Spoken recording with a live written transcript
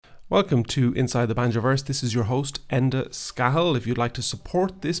Welcome to Inside the Banjoverse. This is your host, Enda Scahill. If you'd like to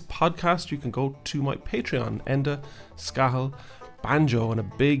support this podcast, you can go to my Patreon, Enda Scahill Banjo. And a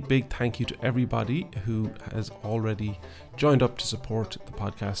big thank you to everybody who has already joined up to support the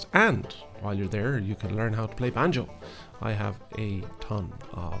podcast. And while you're there, you can learn how to play banjo. I have a ton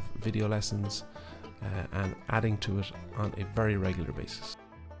of video lessons and adding to it on a very regular basis.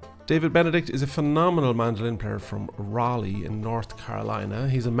 David Benedict is a phenomenal mandolin player from Raleigh in North Carolina.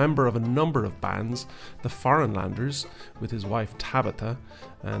 He's a member of a number of bands, the Foreign Landers, with his wife Tabitha,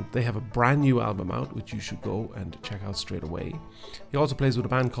 and they have a brand new album out, which you should go and check out straight away. He also plays with a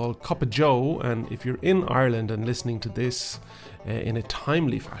band called Cup of Joe, and if you're in Ireland and listening to this in a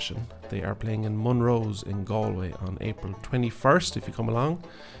timely fashion, they are playing in Munro's in Galway on April 21st. If you come along,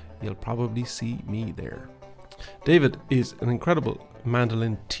 you'll probably see me there. David is an incredible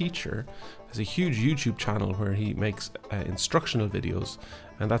mandolin teacher, has a huge YouTube channel where he makes instructional videos,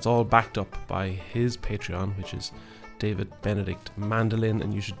 and that's all backed up by his Patreon, which is David Benedict Mandolin,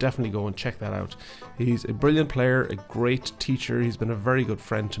 and you should definitely go and check that out. He's a brilliant player, a great teacher. He's been a very good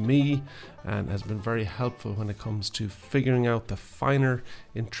friend to me and has been very helpful when it comes to figuring out the finer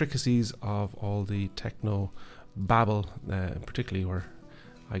intricacies of all the techno babble, particularly where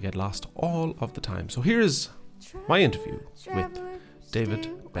I get lost all of the time. So here's my interview with David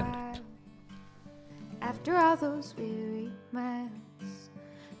Benedict. After all those weary miles,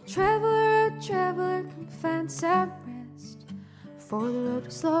 traveler, oh traveler, can find some rest. For the road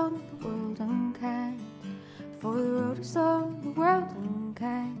is long, the world unkind. For the road is long, the world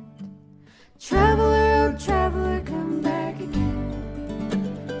unkind. Traveler, oh traveler, come back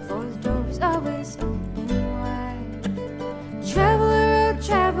again. For the door is always open wide. Traveler, oh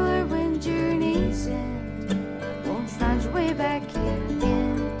traveler, when journeys end, find your way back here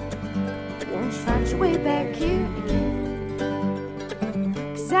again. Won't you find your way back here again?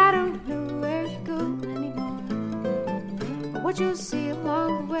 'Cause I don't know where you're going anymore, or what you'll see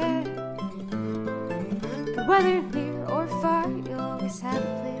along the way. But whether near or far, you'll always have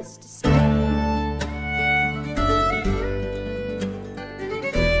a place to stay.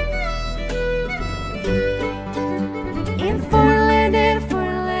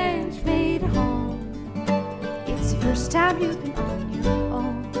 Time you've been on your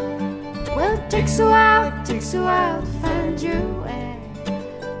own. Well, it takes a while to find your way,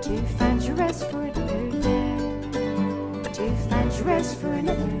 to find your rest for another day, to find your rest for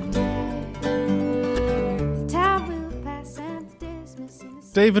another day. The time will pass and the days missing.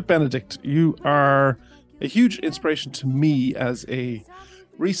 David Benedict, you are a huge inspiration to me as a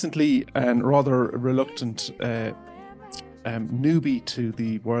recently and rather reluctant newbie to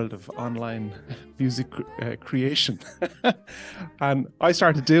the world of online music creation. And I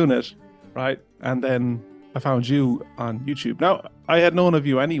started doing it, right? And then I found you on YouTube. Now, I had known of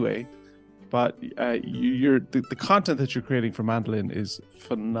you anyway, but the content that you're creating for mandolin is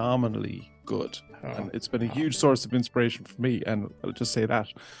phenomenally good. And it's been a huge source of inspiration for me. And I'll just say that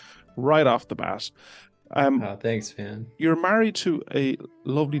right off the bat. Thanks, man. You're married to a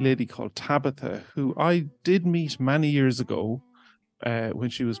lovely lady called Tabitha, who I did meet many years ago when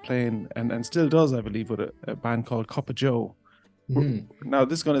she was playing, and still does, I believe, with a band called Cup of Joe. Now,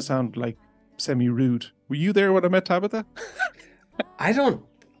 this is going to sound like semi-rude. Were you there when I met Tabitha? I don't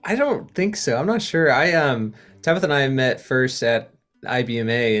think so. I'm not sure. Tabitha and I met first at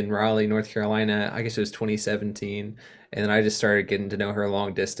IBMA in Raleigh, North Carolina. I guess it was 2017, and then I just started getting to know her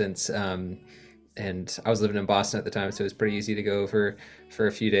long distance. And I was living in Boston at the time, so it was pretty easy to go for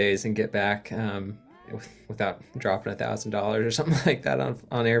a few days and get back without dropping $1,000 or something like that on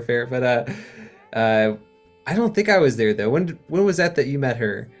airfare. But I don't think I was there though. When was that you met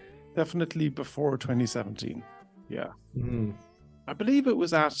her? Definitely before 2017. Yeah. I believe it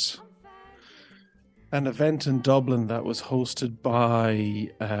was at an event in Dublin that was hosted by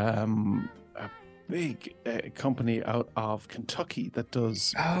a big company out of Kentucky that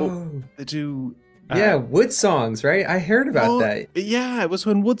does. They do. Wood Songs, right? I heard about that. Yeah, it was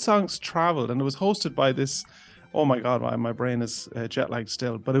when Wood Songs traveled, and it was hosted by this. Oh my God, my brain is jet lagged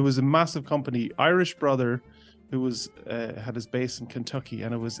still. But it was a massive company, Irish brother, who was had his base in Kentucky,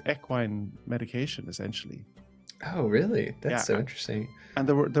 and it was equine medication essentially. Oh, really? That's so interesting. And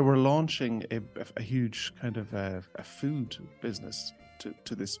they were launching a huge kind of a food business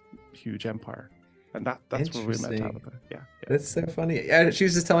to this huge empire. And that's where we met Tabitha. Yeah. That's so funny. Yeah, she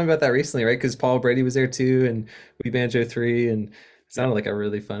was just telling me about that recently, right? Because Paul Brady was there too, and We Banjo 3, and it sounded like a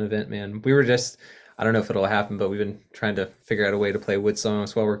really fun event, man. I don't know if it'll happen, but we've been trying to figure out a way to play wood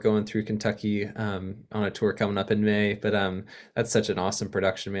songs while we're going through Kentucky on a tour coming up in May. But that's such an awesome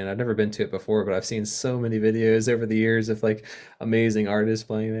production, man. I've never been to it before, but I've seen so many videos over the years of like amazing artists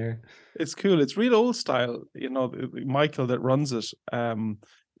playing there. It's cool. It's real old style. Michael that runs it,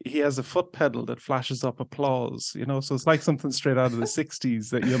 he has a foot pedal that flashes up applause, so it's like something straight out of the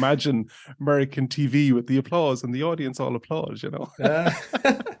 60s that you imagine American TV with the applause and the audience all applaud,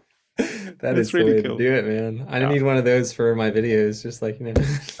 That It's is the really way cool. to do it, man. I Yeah. need one of those for my videos, just like,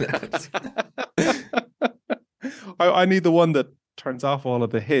 I need the one that turns off all of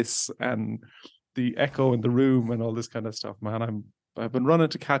the hiss and the echo in the room and all this kind of stuff, man. I've been running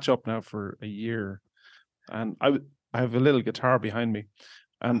to catch up now for a year, and I have a little guitar behind me,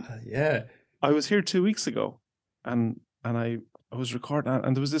 and yeah. I was here 2 weeks ago, and I was recording,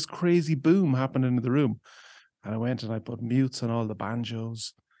 and there was this crazy boom happening in the room, and I went and I put mutes on all the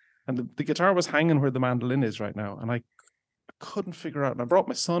banjos, and the guitar was hanging where the mandolin is right now, and I couldn't figure out. And I brought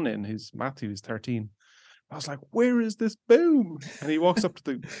my son in, Matthew, he's 13. I was like, "Where is this boom?" And he walks up to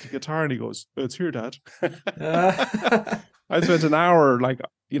the guitar and he goes, "It's here, Dad." I spent an hour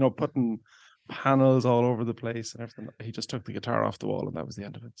putting panels all over the place and everything. He just took the guitar off the wall and that was the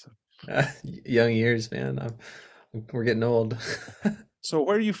end of it. So, young years, man. We're getting old. so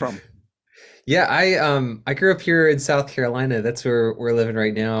where are you from? Yeah, I grew up here in South Carolina. That's where we're living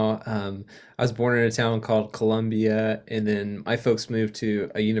right now. I was born in a town called Columbia, and then my folks moved to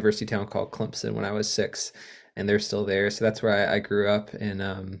a university town called Clemson when I was 6, and they're still there. So that's where I grew up,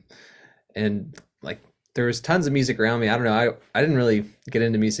 and like there was tons of music around me. I don't know, I didn't really get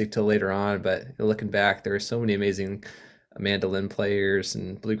into music till later on, but looking back, there were so many amazing mandolin players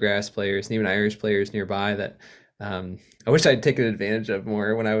and bluegrass players and even Irish players nearby that I wish I'd taken advantage of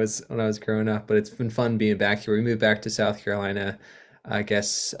more when I was growing up. But it's been fun being back here. We moved back to South Carolina, I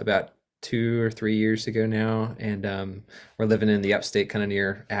guess about 2 or 3 years ago now, and we're living in the upstate, kind of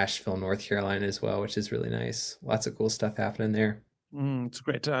near Asheville, North Carolina as well, which is really nice. Lots of cool stuff happening there. It's a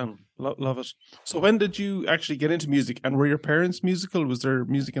great town. Love it. So when did you actually get into music? And were your parents musical? Was there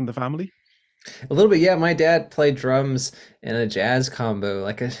music in the family? A little bit, yeah. My dad played drums in a jazz combo,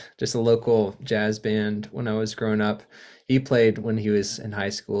 like just a local jazz band when I was growing up. He played when he was in high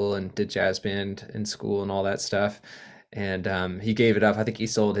school and did jazz band in school and all that stuff. And he gave it up. I think he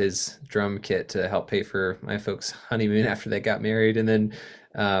sold his drum kit to help pay for my folks' honeymoon after they got married. And then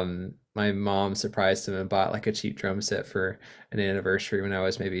my mom surprised him and bought like a cheap drum set for an anniversary when I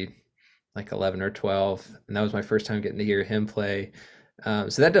was maybe like 11 or 12. And that was my first time getting to hear him play.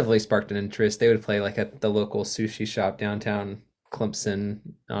 So that definitely sparked an interest. They would play like at the local sushi shop downtown Clemson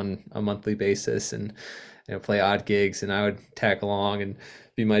on a monthly basis, and play odd gigs, and I would tag along and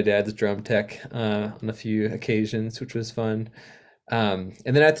be my dad's drum tech on a few occasions, which was fun. And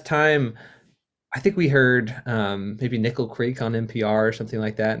then at the time, I think we heard maybe Nickel Creek on NPR or something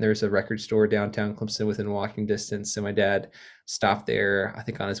like that. And there was a record store downtown Clemson within walking distance. So my dad stopped there, I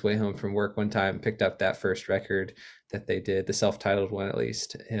think on his way home from work one time, picked up that first record that they did, the self-titled one at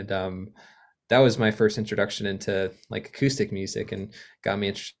least. And that was my first introduction into like acoustic music and got me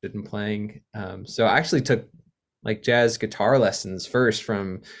interested in playing. So I actually took like jazz guitar lessons first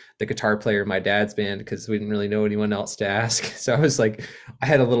from the guitar player in my dad's band because we didn't really know anyone else to ask. So I was like, I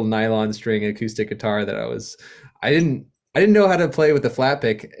had a little nylon string acoustic guitar that I didn't know how to play with the flat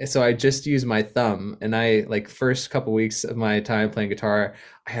pick. So I just used my thumb, and I like first couple weeks of my time playing guitar,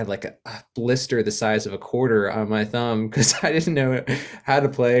 I had like a blister the size of a quarter on my thumb because I didn't know how to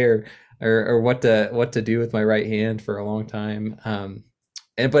play or what to do with my right hand for a long time.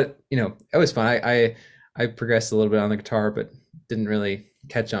 But it was fun. I progressed a little bit on the guitar, but didn't really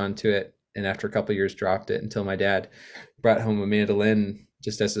catch on to it. And after a couple of years, dropped it until my dad brought home a mandolin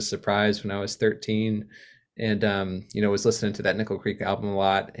just as a surprise when I was 13. And, was listening to that Nickel Creek album a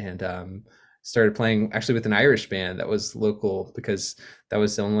lot, and started playing actually with an Irish band that was local because that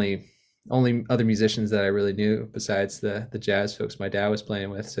was the only other musicians that I really knew besides the jazz folks my dad was playing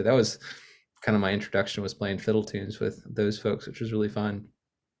with. So that was kind of my introduction, was playing fiddle tunes with those folks, which was really fun.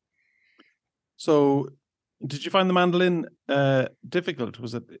 So did you find the mandolin difficult?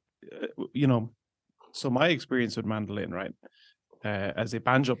 Was it, so my experience with mandolin, right, as a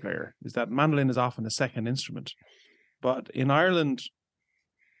banjo player, is that mandolin is often a second instrument. But in Ireland,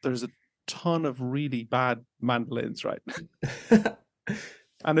 there's a ton of really bad mandolins, right?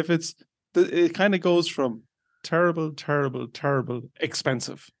 And if it kind of goes from terrible, terrible, terrible,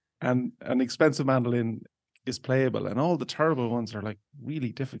 expensive, and an expensive mandolin is playable, and all the terrible ones are like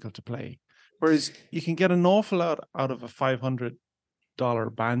really difficult to play. Whereas you can get an awful lot out of a $500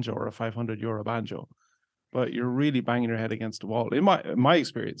 banjo or a €500 banjo. but you're really banging your head against the wall. In my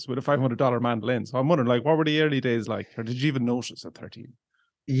experience with a $500 mandolin. So I'm wondering, like, what were the early days like, or did you even notice at 13?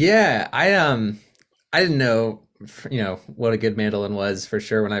 Yeah, I didn't know, what a good mandolin was for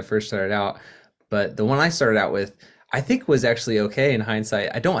sure when I first started out, but the one I started out with, I think was actually okay in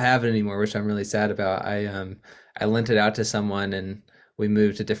hindsight. I don't have it anymore, which I'm really sad about. I lent it out to someone and we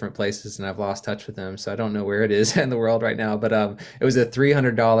moved to different places and I've lost touch with them, so I don't know where it is in the world right now. But it was a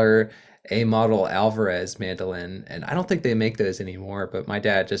 $300 A model Alvarez mandolin, and I don't think they make those anymore. But my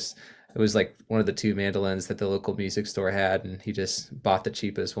dad just it was like one of the two mandolins that the local music store had, and he just bought the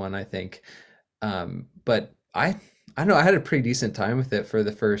cheapest one, I think. But I don't know, I had a pretty decent time with it for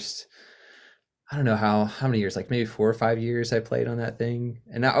the first, I don't know how many years, like maybe 4 or 5 years I played on that thing.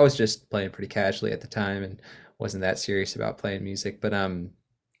 And I was just playing pretty casually at the time and wasn't that serious about playing music. But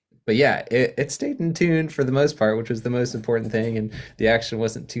yeah, it stayed in tune for the most part, which was the most important thing, and the action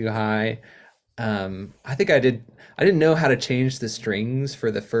wasn't too high. I think I didn't know how to change the strings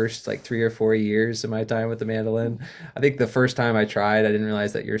for the first like 3 or 4 years of my time with the mandolin. I think the first time I tried, I didn't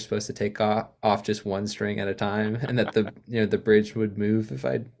realize that you're supposed to take off just one string at a time, and that the bridge would move if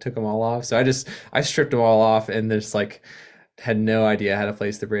I took them all off. So I stripped them all off and just like had no idea how to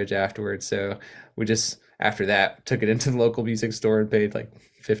place the bridge afterwards. So we just after that took it into the local music store and paid like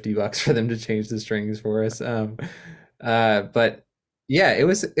 $50 for them to change the strings for us. But yeah, it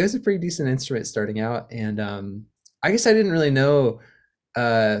was a pretty decent instrument starting out, and I guess I didn't really know.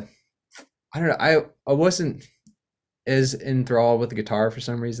 Uh, I don't know. I wasn't as enthralled with the guitar for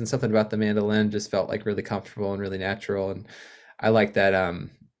some reason. Something about the mandolin just felt like really comfortable and really natural, and I like that.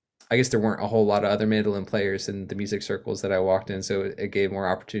 I guess there weren't a whole lot of other mandolin players in the music circles that I walked in, so it gave more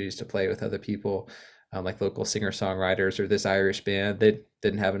opportunities to play with other people, like local singer-songwriters or this Irish band. They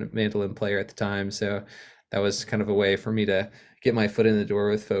didn't have a mandolin player at the time, so that was kind of a way for me to get my foot in the door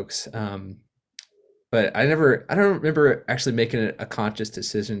with folks. But I don't remember actually making it a conscious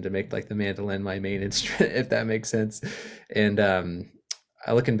decision to make like the mandolin my main instrument, if that makes sense. And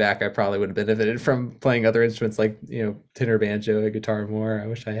looking back, I probably would have benefited from playing other instruments like, tenor banjo and guitar more. I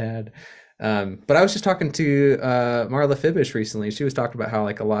wish I had. But I was just talking to Marla Fibish recently. She was talking about how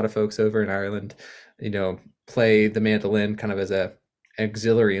like a lot of folks over in Ireland, play the mandolin kind of as a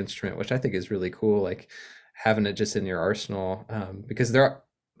auxiliary instrument, which I think is really cool. Like having it just in your arsenal, because there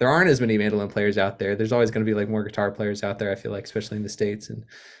aren't as many mandolin players out there. There's always going to be like more guitar players out there, I feel like, especially in the States.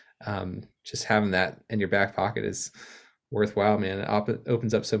 And just having that in your back pocket is worthwhile, man. It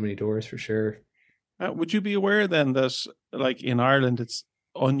opens up so many doors for sure. Would you be aware then that, like in Ireland, it's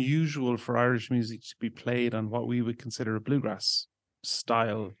unusual for Irish music to be played on what we would consider a bluegrass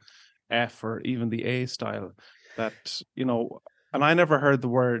style, F or even the A style? That, and I never heard the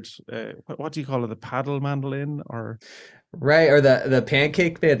word, what do you call it, the paddle mandolin or? Right, or the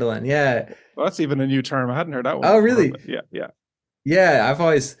pancake mandolin. Yeah. Well, that's even a new term. I hadn't heard that one Oh, before, really? but yeah, yeah. Yeah, I've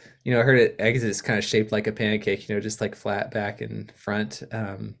always, heard it. I guess it's kind of shaped like a pancake, just like flat back and front.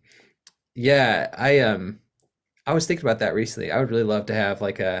 Yeah, I was thinking about that recently. I would really love to have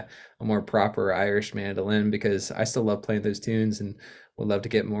like a more proper Irish mandolin because I still love playing those tunes and would love to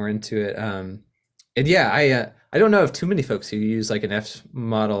get more into it. And yeah, I don't know of too many folks who use like an F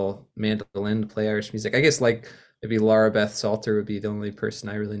model mandolin to play Irish music. I guess like maybe Laura Beth Salter would be the only person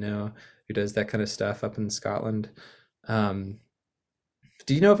I really know who does that kind of stuff up in Scotland. Um,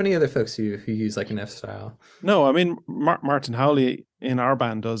 do you know of any other folks who use like an F style? No, I mean, Martin Howley in our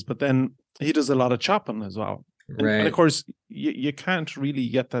band does, but then he does a lot of chopping as well. And of Right. course, you can't really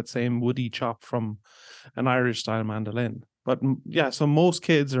get that same woody chop from an Irish style mandolin. But yeah, so most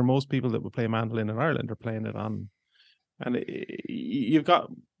kids or most people that would play mandolin in Ireland are playing it on, and you've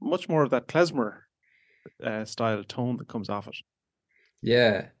got much more of that klezmer style tone that comes off it.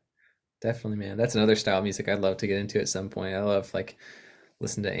 Yeah, definitely, man. That's another style of music I'd love to get into at some point. I love like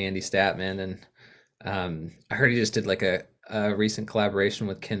listen to Andy Statman, and I heard he just did like a recent collaboration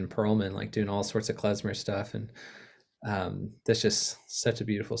with Ken Perlman, like doing all sorts of klezmer stuff, and that's just such a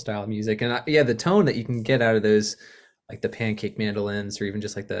beautiful style of music. And yeah, the tone that you can get out of those, like the pancake mandolins, or even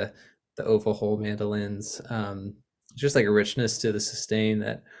just like the oval hole mandolins, just like a richness to the sustain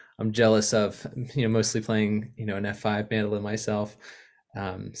that I'm jealous of. Mostly playing an F5 mandolin myself.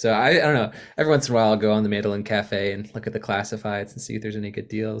 So I don't know. Every once in a while, I'll go on the Mandolin Cafe and look at the classifieds and see if there's any good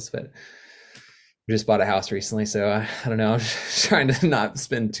deals. But we just bought a house recently, so I don't know. I'm just trying to not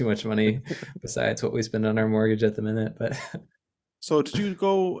spend too much money besides what we spend on our mortgage at the minute. But So did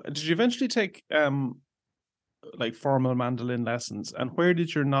you eventually take like formal mandolin lessons? And where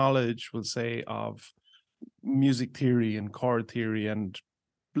did your knowledge, we'll say, of music theory and chord theory and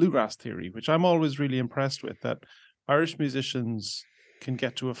bluegrass theory, which I'm always really impressed with, that Irish musicians can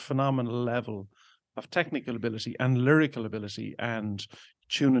get to a phenomenal level technical ability and lyrical ability and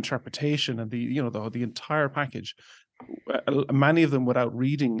tune interpretation and the entire package. Many of them without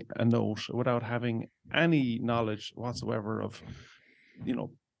reading a note, without having any knowledge whatsoever of,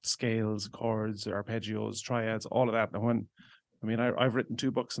 scales, chords, arpeggios, triads, all of that. And I've written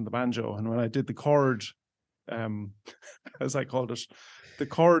 2 books in the banjo, and when I did the chord, as I called it, the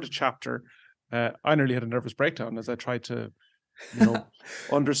chord chapter, I nearly had a nervous breakdown as I tried to,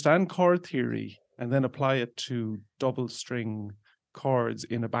 understand chord theory and then apply it to double string chords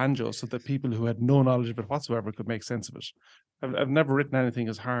in a banjo so that people who had no knowledge of it whatsoever could make sense of it. I've never written anything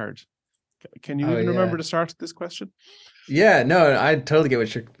as hard. Can you even remember to start this question? Yeah, no, I totally get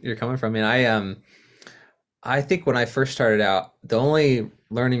what you're coming from. And I think when I first started out, the only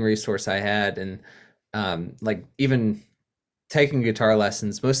learning resource I had, and like even taking guitar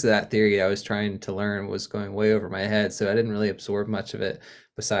lessons, most of that theory I was trying to learn was going way over my head, so I didn't really absorb much of it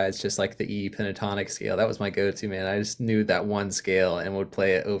besides just like the E pentatonic scale. That was my go-to, man. I just knew that one scale and would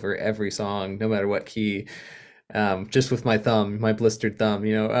play it over every song, no matter what key, just with my thumb, my blistered thumb,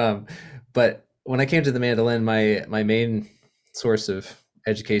 But when I came to the mandolin, my main source of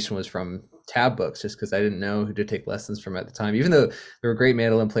education was from tab books, just because I didn't know who to take lessons from at the time. Even though there were great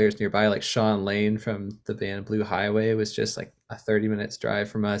mandolin players nearby, like Sean Lane from the band Blue Highway was just like a 30 minutes drive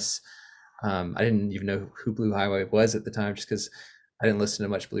from us. I didn't even know who Blue Highway was at the time, just because I didn't listen to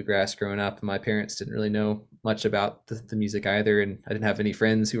much bluegrass growing up, and my parents didn't really know much about the music either, and I didn't have any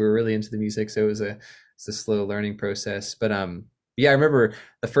friends who were really into the music, so it was a slow learning process. But yeah, I remember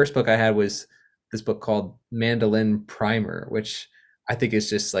the first book I had was this book called Mandolin Primer, which I think is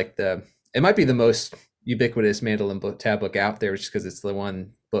just like it might be the most ubiquitous mandolin book, tab book out there, just because it's the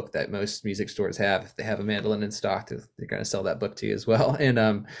one book that most music stores have. If they have a mandolin in stock, they're going to sell that book to you as well. And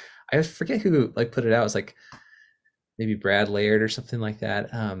I forget who like put it out. It's like maybe Brad Laird or something like that.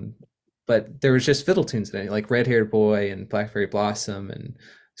 But there was just fiddle tunes in it, like Red Haired Boy and Blackberry Blossom and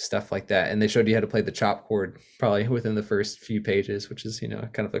stuff like that. And they showed you how to play the chop chord probably within the first few pages, which is,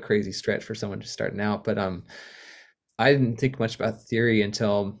 kind of a crazy stretch for someone just starting out. But I didn't think much about theory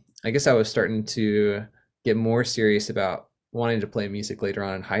until I guess I was starting to get more serious about wanting to play music later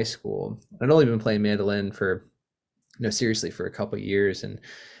on in high school. I'd only been playing mandolin for, seriously for a couple of years. And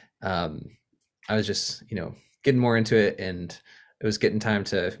I was just, getting more into it, and it was getting time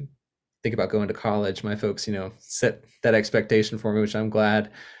to think about going to college. My folks, set that expectation for me, which I'm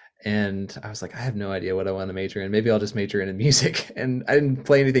glad. And I was like, I have no idea what I want to major in. Maybe I'll just major in music. And I didn't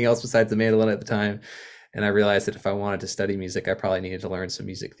play anything else besides the mandolin at the time. And I realized that if I wanted to study music, I probably needed to learn some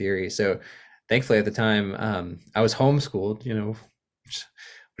music theory. So thankfully at the time, I was homeschooled,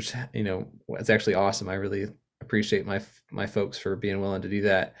 which was actually awesome. I really appreciate my folks for being willing to do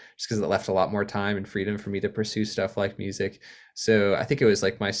that, just because it left a lot more time and freedom for me to pursue stuff like music. So I think it was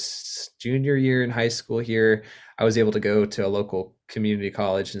like my junior year in high school here, I was able to go to a local community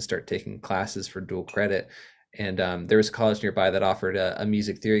college and start taking classes for dual credit. And there was a college nearby that offered a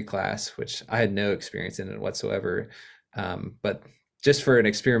music theory class, which I had no experience in it whatsoever. But just for an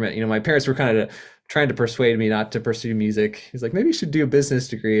experiment, my parents were kind of trying to persuade me not to pursue music. He's like, maybe you should do a business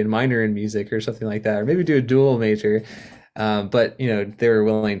degree and minor in music or something like that, or maybe do a dual major. But they were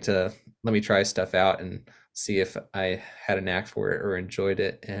willing to let me try stuff out and see if I had a knack for it or enjoyed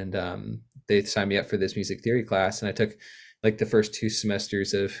it. And they signed me up for this music theory class, and I took like the first 2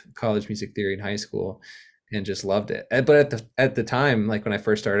 semesters of college music theory in high school and just loved it. But at the time, like when I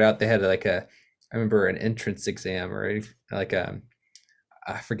first started out, they had like I remember an entrance exam, or like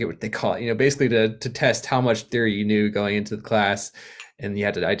I forget what they call it, basically to test how much theory you knew going into the class. And you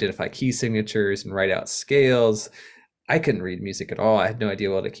had to identify key signatures and write out scales. I couldn't read music at all. I had no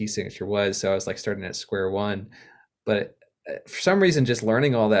idea what a key signature was. So I was like starting at square one. But for some reason, just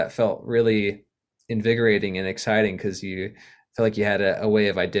learning all that felt really invigorating and exciting, because you felt like you had a way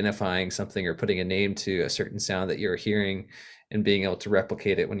of identifying something or putting a name to a certain sound that you're hearing and being able to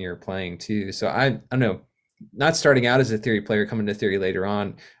replicate it when you're playing too. So I don't know, not starting out as a theory player, coming to theory later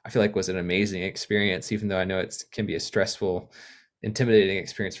on, I feel like was an amazing experience, even though I know it can be a stressful, intimidating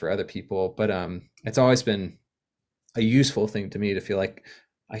experience for other people. But it's always been a useful thing to me to feel like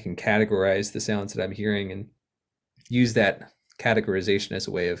I can categorize the sounds that I'm hearing and use that categorization as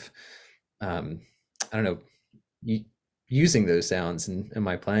a way of, I don't know, using those sounds in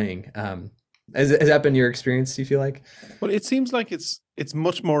my playing. Has that been your experience, do you feel like? Well, it seems like it's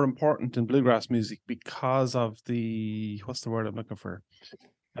much more important in bluegrass music because of what's the word I'm looking for?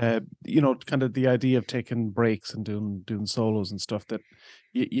 Kind of the idea of taking breaks and doing solos and stuff, that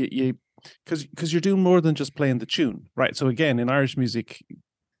you because you're doing more than just playing the tune, right? So again, in Irish music,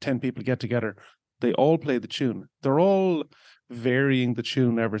 10 people get together, they all play the tune. They're all varying the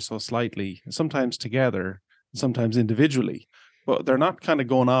tune ever so slightly, sometimes together, sometimes individually, but they're not kind of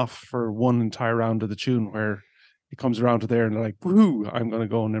going off for one entire round of the tune where it comes around to there and they're like, woohoo, I'm going to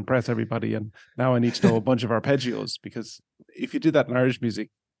go and impress everybody. And now I need to know a bunch of arpeggios, because if you did that in Irish music,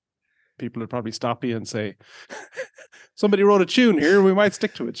 people would probably stop you and say, somebody wrote a tune here, we might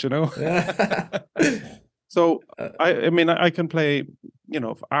stick to it, you know? So, I mean, I can play, you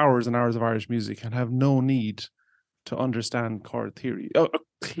know, hours and hours of Irish music and have no need to understand chord theory.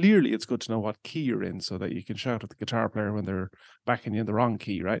 Clearly, it's good to know what key you're in so that you can shout at the guitar player when they're backing you in the wrong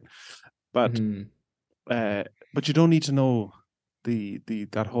key, right? But but you don't need to know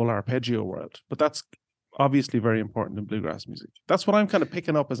that whole arpeggio world. But that's obviously very important in bluegrass music. That's what I'm kind of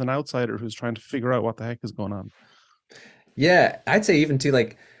picking up as an outsider who's trying to figure out what the heck is going on. Yeah, I'd say even too,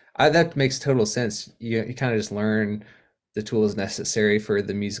 like, that makes total sense. You kind of just learn the tools necessary for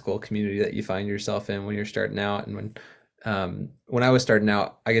the musical community that you find yourself in when you're starting out. And when I was starting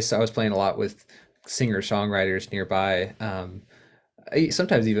out, I guess I was playing a lot with singer-songwriters nearby.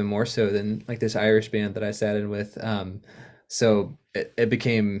 Sometimes even more so than like this Irish band that I sat in with. So it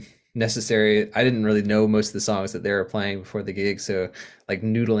became necessary. I didn't really know most of the songs that they were playing before the gig. So like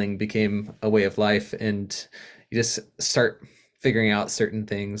noodling became a way of life, and you just start figuring out certain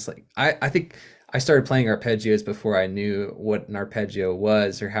things. Like I think I started playing arpeggios before I knew what an arpeggio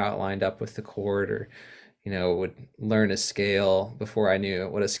was or how it lined up with the chord, or, you know, would learn a scale before I knew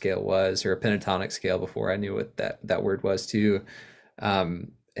what a scale was, or a pentatonic scale before I knew what that word was too.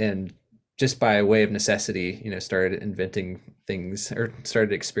 And just by way of necessity, you know, started inventing things or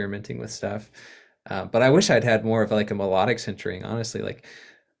started experimenting with stuff. But I wish I'd had more of like a melodic centering, honestly, like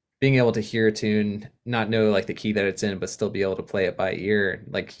being able to hear a tune, not know like the key that it's in, but still be able to play it by ear,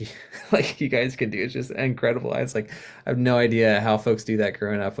 like like you guys can do. It's just incredible. It's like I have no idea how folks do that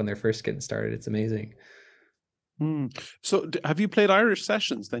growing up when they're first getting started. It's amazing. So have you played Irish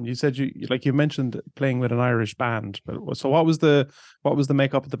sessions then? You said you mentioned playing with an Irish band, but so what was the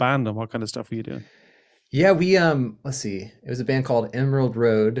makeup of the band and what kind of stuff were you doing? Yeah, we let's see. It was a band called Emerald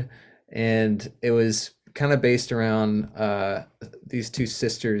Road, and it was kind of based around these two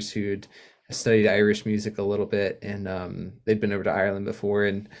sisters who'd studied Irish music a little bit, and they'd been over to Ireland before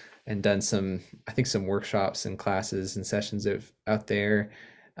and done some, I think, some workshops and classes and sessions out there.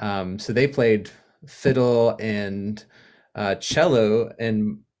 So they played fiddle and cello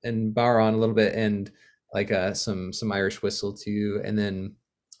and baron a little bit, and like some Irish whistle too. And then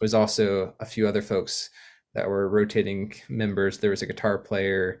was also a few other folks that were rotating members. There was a guitar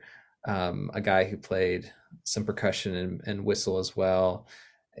player, a guy who played some percussion and whistle as well,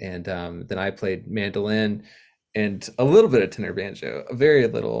 and then I played mandolin and a little bit of tenor banjo, very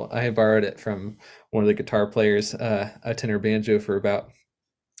little. I borrowed it from one of the guitar players, a tenor banjo for about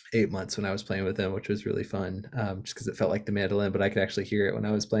 8 months when I was playing with them, which was really fun, just because it felt like the mandolin, but I could actually hear it when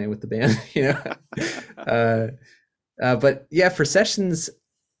I was playing with the band, you know. But yeah, for sessions,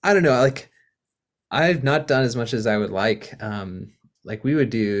 I don't know, like I've not done as much as I would like. Like we would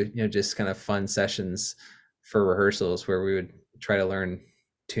do, you know, just kind of fun sessions for rehearsals where we would try to learn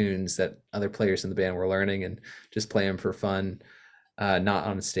tunes that other players in the band were learning and just play them for fun, not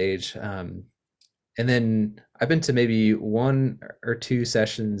on stage. And then I've been to maybe 1 or 2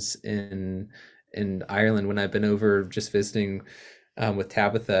 sessions in Ireland when I've been over just visiting with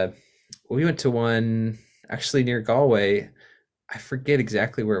Tabitha. We went to one actually near Galway. I forget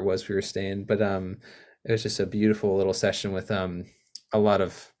exactly where it was we were staying, but it was just a beautiful little session with a lot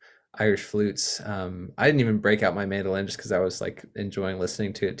of Irish flutes. I didn't even break out my mandolin just because I was like enjoying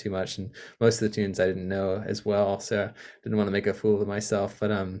listening to it too much, and most of the tunes I didn't know as well, so didn't want to make a fool of myself.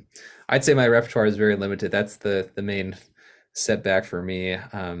 But I'd say my repertoire is very limited. That's the main setback for me.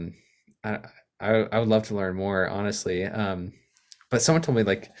 I would love to learn more, honestly. But someone told me,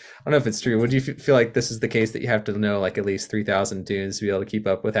 like, I don't know if it's true. Would you feel like this is the case that you have to know like at least 3,000 tunes to be able to keep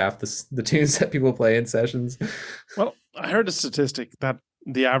up with half the tunes that people play in sessions? Well, I heard a statistic that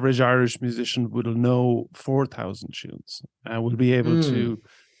the average Irish musician will know 4,000 tunes and will be able to,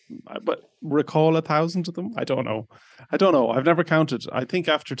 but recall 1,000 of them. I don't know. I've never counted. I think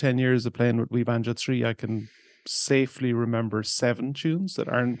after 10 years of playing with Wee Banjo 3, I can safely remember 7 tunes that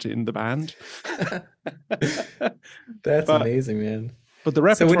aren't in the band. That's amazing, man. But the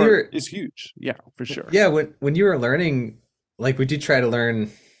repertoire is huge. Yeah, for sure. Yeah, when you were learning, like, would you try to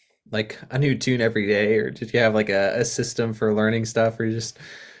learn like a new tune every day, or did you have like a system for learning stuff, or you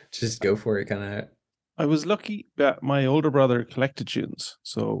just go for it kind of? I was lucky that my older brother collected tunes,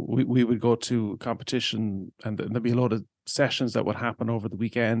 so we would go to competition, and there'd be a lot of sessions that would happen over the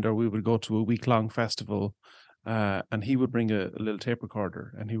weekend, or we would go to a week-long festival, and he would bring a little tape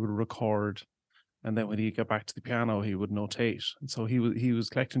recorder, and he would record And then when he got back to the piano, he would notate. And so he was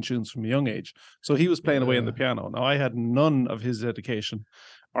collecting tunes from a young age. So he was playing away on the piano. Now I had none of his dedication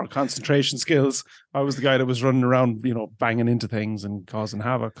or concentration skills. I was the guy that was running around, banging into things and causing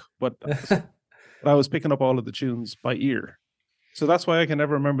havoc. But I was picking up all of the tunes by ear. So that's why I can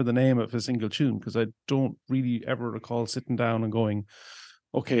never remember the name of a single tune, because I don't really ever recall sitting down and going,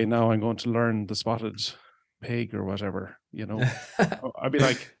 okay, now I'm going to learn the Spotted Pig or whatever, I'd be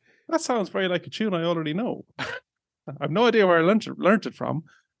like, that sounds very like a tune I already know. I have no idea where I learned it from.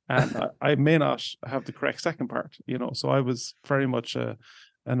 And I may not have the correct second part, So I was very much an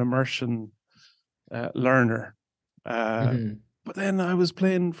immersion learner. But then I was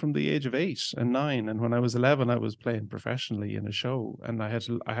playing from the age of 8 and 9. And when I was 11, I was playing professionally in a show. And I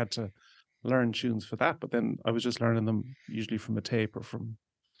had to learn tunes for that. But then I was just learning them usually from a tape or from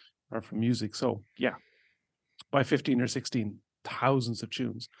music. So yeah, by 15 or 16, thousands of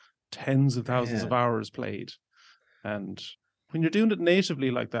tunes, tens of thousands of hours played. And when you're doing it natively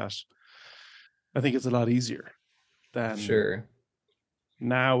like that, I think it's a lot easier than Sure.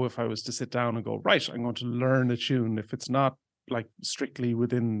 Now if I was to sit down and go, right, I'm going to learn a tune, if it's not like strictly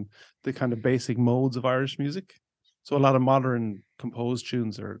within the kind of basic modes of Irish music. So a lot of modern composed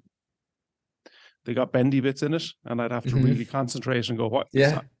tunes they got bendy bits in it, and I'd have to really concentrate and go, what?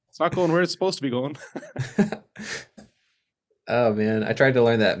 Yeah. It's not going where it's supposed to be going. Oh man, I tried to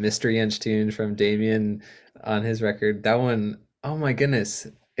learn that Mystery Inch tune from Damien on his record. That one, oh my goodness.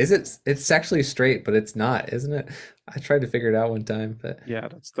 It's actually straight, but it's not, isn't it? I tried to figure it out one time, but yeah,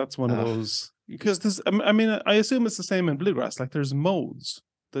 that's one of those, because I assume it's the same in bluegrass. Like there's modes.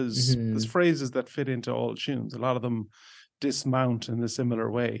 There's phrases that fit into all tunes. A lot of them dismount in a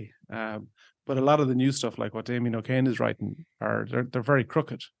similar way. But a lot of the new stuff, like what Damien O'Kane is writing, they're very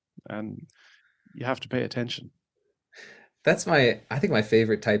crooked, and you have to pay attention. That's I think my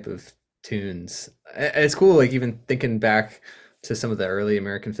favorite type of tunes. It's cool, like even thinking back to some of the early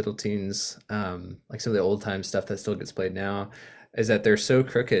American fiddle tunes, like some of the old time stuff that still gets played now, is that they're so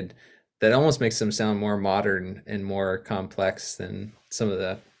crooked that almost makes them sound more modern and more complex than some of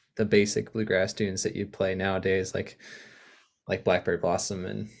the basic bluegrass tunes that you play nowadays, like Blackberry Blossom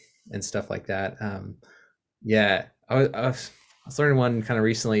and stuff like that. Yeah, I was learning one kind of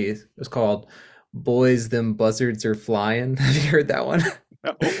recently. It was called "Boys, Them Buzzards Are Flying." Have you heard that one?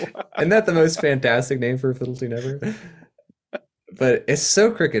 No. Isn't that the most fantastic name for a fiddle tune ever? But it's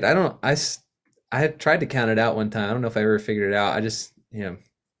so crooked. I had tried to count it out one time. I don't know if I ever figured it out. I just,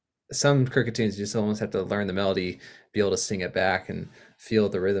 some crooked tunes you just almost have to learn the melody, be able to sing it back and feel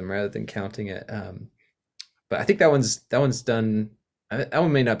the rhythm rather than counting it. But I think that one's done. That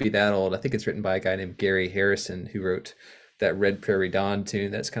one may not be that old. I think it's written by a guy named Gary Harrison, who wrote that Red Prairie Dawn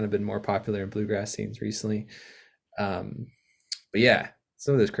tune that's kind of been more popular in bluegrass scenes recently. But yeah,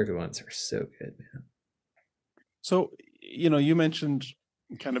 some of those crooked ones are so good, man. So, you mentioned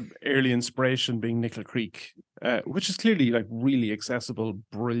kind of early inspiration being Nickel Creek, which is clearly like really accessible,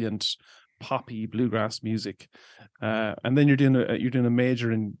 brilliant, poppy bluegrass music. And then you're doing a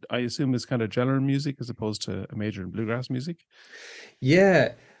major in, I assume, it's kind of genre music as opposed to a major in bluegrass music.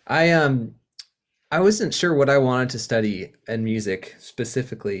 Yeah, I wasn't sure what I wanted to study in music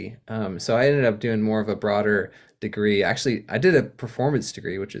specifically, so I ended up doing more of a broader degree. Actually, I did a performance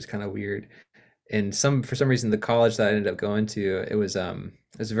degree, which is kind of weird. And for some reason, the college that I ended up going to, it was a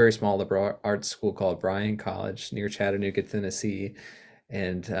very small liberal arts school called Bryan College near Chattanooga, Tennessee.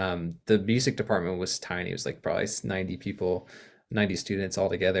 And the music department was tiny. It was like probably 90 people, 90 students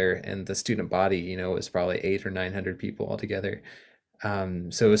altogether. And the student body, was probably 800 or 900 people altogether.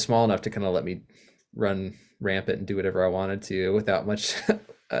 So it was small enough to kind of let me run rampant and do whatever I wanted to without much,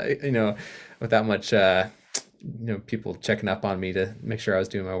 without much, people checking up on me to make sure I was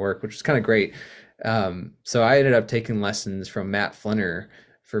doing my work, which was kind of great. So I ended up taking lessons from Matt Flinner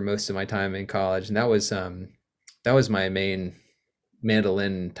for most of my time in college. And that was my main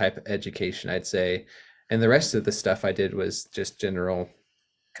mandolin type of education, I'd say. And the rest of the stuff I did was just general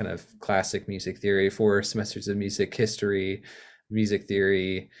kind of classic music theory, 4 semesters of music history, music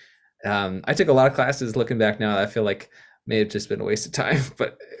theory. I took a lot of classes. Looking back now, I feel like may have just been a waste of time,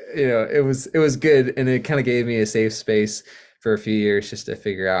 but it was good, and it kind of gave me a safe space for a few years just to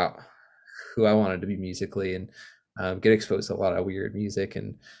figure out who I wanted to be musically and get exposed to a lot of weird music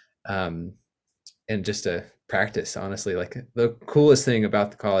and just to practice. Honestly, like the coolest thing about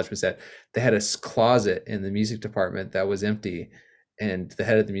the college was that they had a closet in the music department that was empty. And the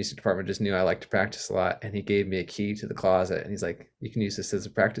head of the music department just knew I liked to practice a lot. And he gave me a key to the closet. And he's like, you can use this as a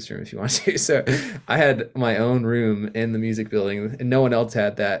practice room if you want to. So I had my own room in the music building, and no one else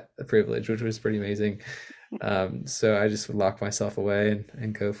had that privilege, which was pretty amazing. So I just would lock myself away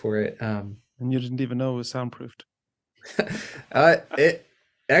and go for it. And you didn't even know it was soundproofed. It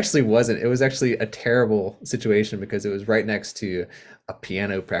actually wasn't. It was actually a terrible situation because it was right next to a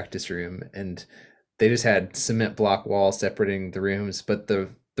piano practice room, and they just had cement block walls separating the rooms, but the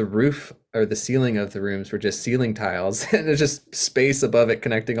roof or the ceiling of the rooms were just ceiling tiles, and there's just space above it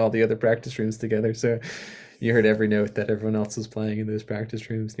connecting all the other practice rooms together. So you heard every note that everyone else was playing in those practice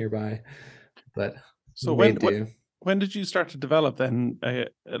rooms nearby. But So we made do. when did you start to develop then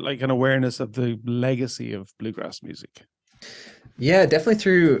like an awareness of the legacy of bluegrass music? Yeah, definitely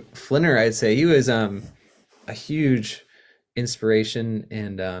through Flinner, I'd say. He was a huge inspiration,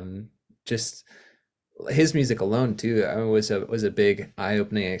 and just his music alone too, was a big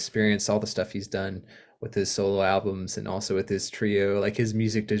eye-opening experience. All the stuff he's done with his solo albums and also with his trio, like his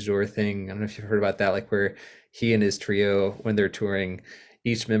music du jour thing. I don't know if you've heard about that, like where he and his trio, when they're touring,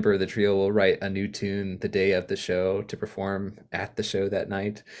 each member of the trio will write a new tune the day of the show to perform at the show that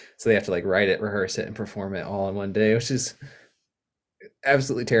night. So they have to like write it, rehearse it, and perform it all in one day, which is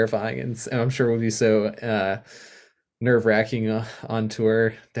absolutely terrifying, and I'm sure will be so nerve wracking on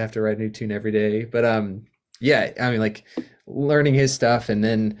tour to have to write a new tune every day. But yeah, I mean, like learning his stuff, and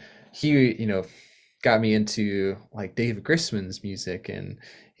then he, got me into like David Grisman's music, and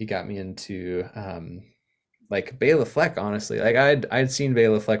he got me into like Bela Fleck. Honestly, like I'd seen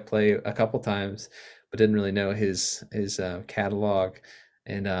Bela Fleck play a couple times, but didn't really know his catalog.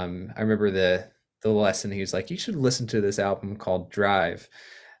 And I remember the lesson. He was like, "You should listen to this album called Drive."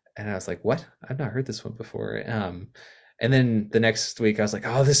 And I was like, "What? I've not heard this one before." And then the next week I was like,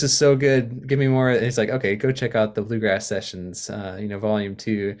 "Oh, this is so good. Give me more." And he's like, "Okay, go check out the Bluegrass Sessions, volume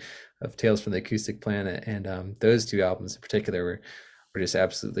 2 of Tales from the Acoustic Planet." And those two albums in particular were just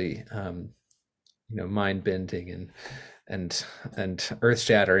absolutely mind bending and earth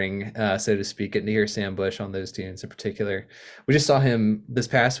shattering, so to speak. Getting to hear Sam Bush on those tunes in particular. We just saw him this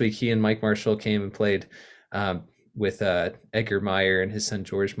past week. He and Mike Marshall came and played with Edgar Meyer and his son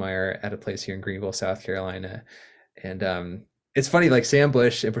George Meyer at a place here in Greenville, South Carolina. And it's funny, like Sam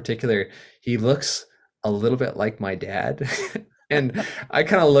Bush in particular, he looks a little bit like my dad. And I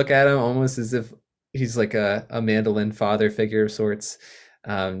kind of look at him almost as if he's like a mandolin father figure of sorts,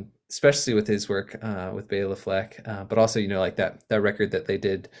 especially with his work with Bela Fleck, but also, like that record that they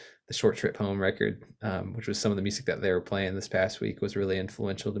did, the Short Trip Home record, which was some of the music that they were playing this past week, was really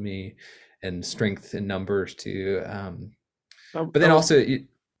influential to me, and Strength in Numbers too. But then also,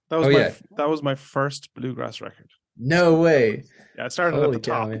 that was my first bluegrass record. No way. Yeah, it started at the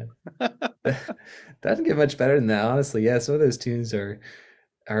top. Man. Doesn't get much better than that, honestly. Yeah, some of those tunes are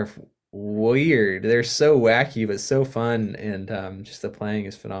weird. They're so wacky but so fun, and just the playing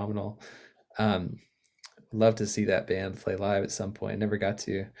is phenomenal. Love to see that band play live at some point. Never got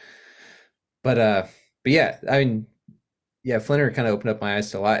to. But yeah, I mean, yeah, Flinner kind of opened up my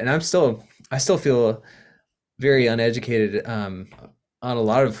eyes to a lot, and I still feel very uneducated on a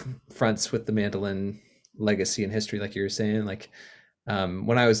lot of fronts with the mandolin legacy and history, like you were saying. Like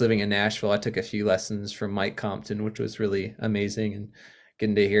when I was living in Nashville, I took a few lessons from Mike Compton, which was really amazing, and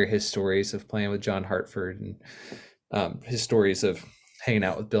getting to hear his stories of playing with John Hartford, and his stories of hanging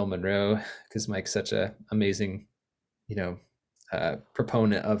out with Bill Monroe, because Mike's such a amazing,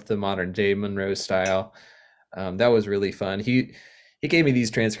 proponent of the modern day Monroe style. That was really fun. He gave me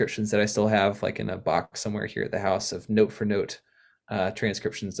these transcriptions that I still have, like in a box somewhere here at the house, of note for note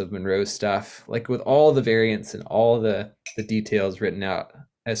transcriptions of Monroe's stuff, like with all the variants and all the details written out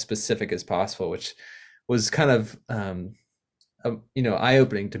as specific as possible, which was kind of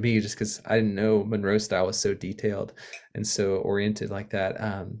eye-opening to me, just because I didn't know Monroe style was so detailed and so oriented like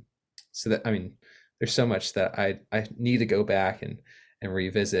that. So that, I mean, there's so much that I need to go back and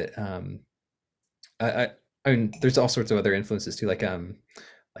revisit. I mean, there's all sorts of other influences too, like Adam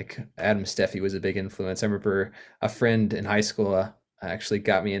Steffi was a big influence. I remember a friend in high school actually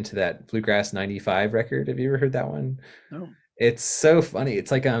got me into that Bluegrass 95 record. Have you ever heard that one? No. It's so funny.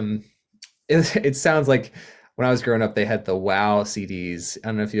 It's like it sounds like when I was growing up, they had the Wow CDs. I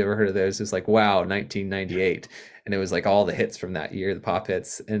don't know if you ever heard of those. It's like Wow 1998, and it was like all the hits from that year, the pop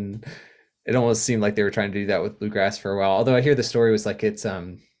hits, and it almost seemed like they were trying to do that with bluegrass for a while. Although I hear the story was like it's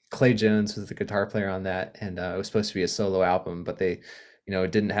Clay Jones was the guitar player on that, and it was supposed to be a solo album, but they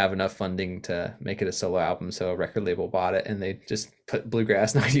didn't have enough funding to make it a solo album, so a record label bought it, and they just put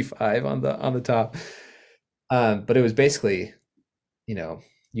Bluegrass 95 on the top. But it was basically,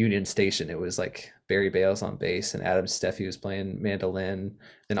 Union Station. It was like Barry Bales on bass, and Adam Steffi was playing mandolin,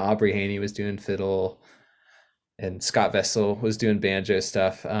 and Aubrey Haney was doing fiddle, and Scott Vessel was doing banjo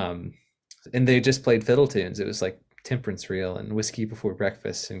stuff. And they just played fiddle tunes. It was like Temperance Reel and Whiskey Before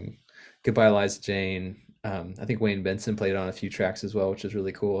Breakfast and Goodbye Liza Jane. I think Wayne Benson played on a few tracks as well, which is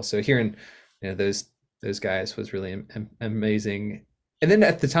really cool. So hearing those guys was really amazing. And then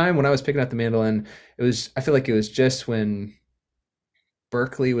at the time when I was picking up the mandolin, I feel like it was just when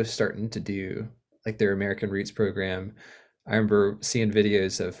Berkeley was starting to do like their American Roots program. I remember seeing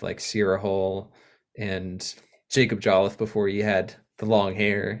videos of like Sierra Hull and Jacob Jolliffe before he had the long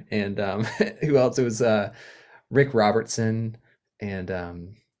hair, and who else? It was Rick Robertson and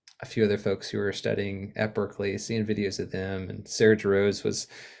a few other folks who were studying at Berkeley, seeing videos of them. And Sarah Jarosz was,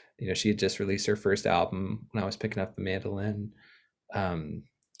 she had just released her first album when I was picking up the mandolin.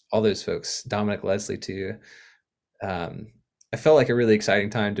 All those folks, Dominic Leslie too. I felt like a really exciting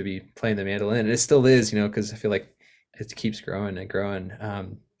time to be playing the mandolin, and it still is, because I feel like it keeps growing and growing.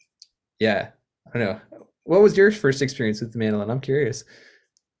 Yeah, I don't know. What was your first experience with the mandolin? I'm curious.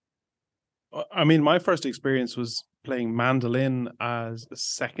 I mean, my first experience was playing mandolin as a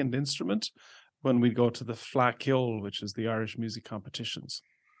second instrument when we'd go to the Flaceol, which is the Irish music competitions.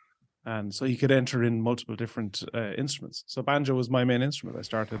 And so you could enter in multiple different instruments. So banjo was my main instrument. I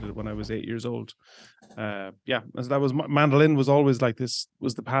started it when I was 8 years old. Yeah, so that was mandolin was always like this,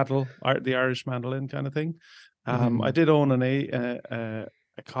 was the paddle, the Irish mandolin kind of thing. I did own a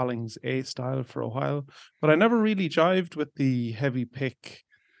Collings A style for a while, but I never really jived with the heavy pick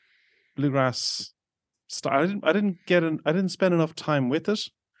bluegrass style. I didn't spend enough time with it,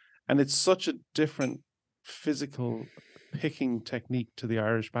 and it's such a different physical picking technique to the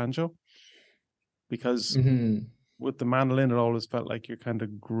Irish banjo, because with the mandolin it always felt like you're kind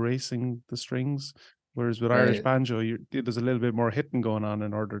of gracing the strings, whereas with Irish banjo there's a little bit more hitting going on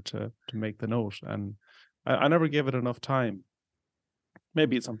in order to make the note, and I never gave it enough time.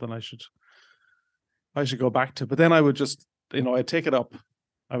 Maybe it's something I should go back to, but then I would just, I'd take it up,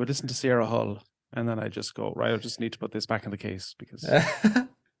 I would listen to Sierra Hull, and then I just go, right, I just need to put this back in the case because there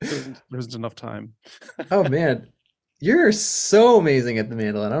isn't enough time. Oh man, you're so amazing at the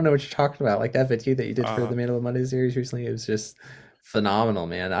mandolin. I don't know what you're talking about. Like that video that you did for the Mandolin Monday series recently, it was just phenomenal,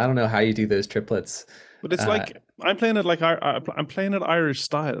 man. I don't know how you do those triplets. But it's like I'm playing it like I'm playing it Irish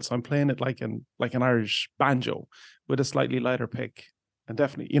style, so I'm playing it like an Irish banjo with a slightly lighter pick, and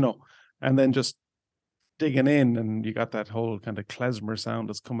definitely, and then just digging in, and you got that whole kind of klezmer sound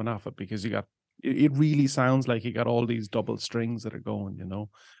that's coming off it, because you got it really sounds like you got all these double strings that are going, And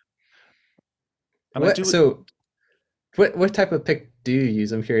what type of pick do you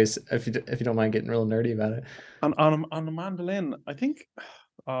use? I'm curious if you don't mind getting real nerdy about it. On the mandolin, I think.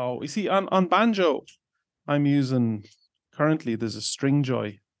 Oh, you see, on banjo, I'm using currently. There's a String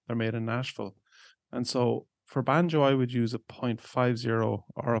Joy. They're made in Nashville, and so for banjo, I would use a 0.50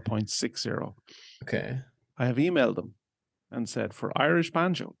 or a 0.60. Okay. I have emailed them and said, for Irish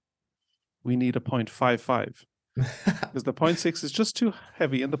banjo, we need a 0.55 because the 0.6 is just too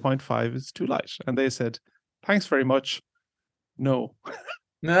heavy and the 0.5 is too light. And they said, thanks very much. No.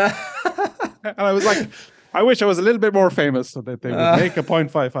 And I was like, I wish I was a little bit more famous so that they would make a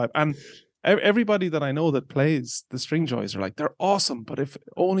 0.55. And everybody that I know that plays the String Joys are like, they're awesome, but if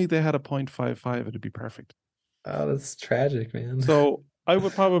only they had a 0.55, it'd be perfect. Oh, that's tragic, man. So I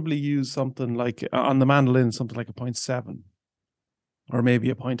would probably use something like on the mandolin, something like a 0.7 or maybe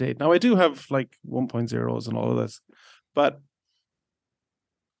a 0.8. Now I do have like 1.0s and all of this, but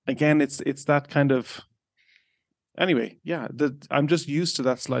again, it's that kind of, anyway, yeah, I'm just used to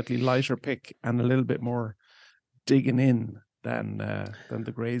that slightly lighter pick and a little bit more digging in than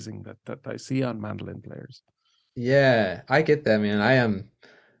the grazing that I see on mandolin players. Yeah, I get that, man.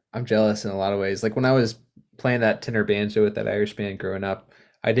 I'm jealous in a lot of ways. Like when I was playing that tenor banjo with that Irish band growing up,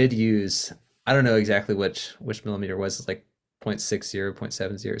 I did use, I don't know exactly which millimeter was, it's like 0.60,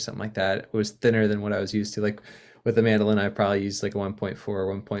 0.70 or something like that. It was thinner than what I was used to. Like with the mandolin, I probably used like a 1.4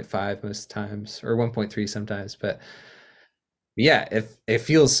 or 1.5 most times, or 1.3 sometimes. But yeah, it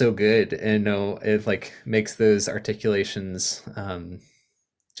feels so good, and it like makes those articulations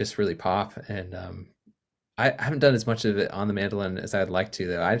just really pop. And I haven't done as much of it on the mandolin as I'd like to,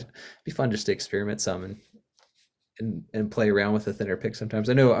 though. It'd be fun just to experiment some and play around with a thinner pick sometimes.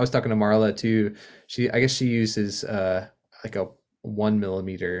 I know I was talking to Marla too. I guess she uses like a 1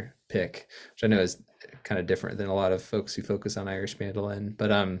 millimeter pick, which I know is kind of different than a lot of folks who focus on Irish mandolin.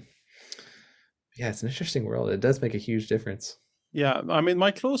 But yeah, it's an interesting world. It does make a huge difference. Yeah, I mean, my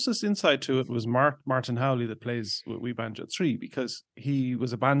closest insight to it was Martin Howley that plays with We Banjo 3, because he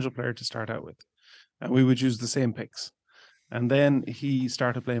was a banjo player to start out with, and we would use the same picks. And then he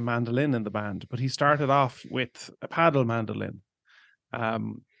started playing mandolin in the band, but he started off with a paddle mandolin,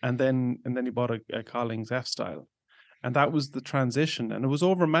 and then he bought a Collings F style, and that was the transition. And it was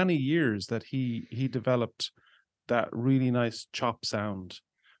over many years that he developed that really nice chop sound,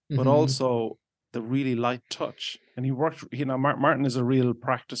 but also the really light touch. And he worked, Martin is a real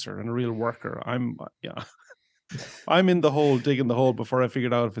practicer and a real worker. I'm in the hole, digging the hole before I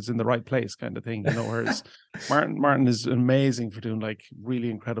figured out if it's in the right place, kind of thing, whereas Martin is amazing for doing like really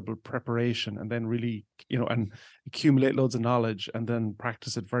incredible preparation, and then really, and accumulate loads of knowledge and then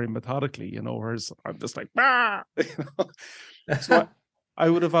practice it very methodically, whereas I'm just like, So I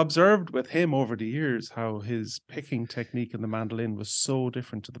would have observed with him over the years how his picking technique in the mandolin was so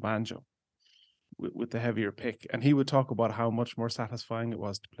different to the banjo with the heavier pick. And he would talk about how much more satisfying it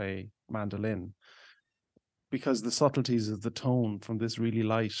was to play mandolin, because the subtleties of the tone from this the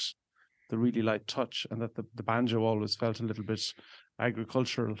really light touch, and that the banjo always felt a little bit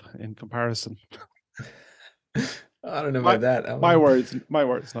agricultural in comparison. I don't know about that. My words,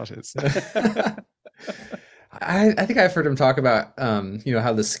 not his. I think I've heard him talk about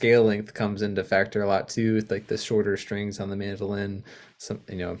how the scale length comes into factor a lot too, with like the shorter strings on the mandolin.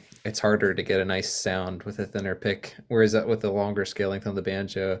 It's harder to get a nice sound with a thinner pick, whereas with the longer scale length on the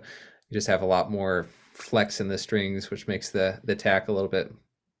banjo, you just have a lot more flex in the strings, which makes the tack a little bit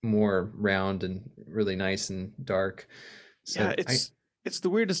more round and really nice and dark. So yeah, it's the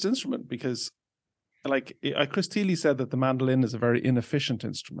weirdest instrument, because like Chris Thiele said that the mandolin is a very inefficient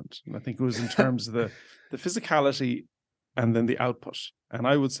instrument, and I think it was in terms of the physicality and then the output. And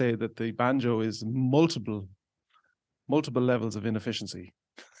I would say that the banjo is multiple levels of inefficiency.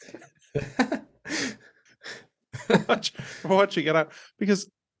 what you get out, because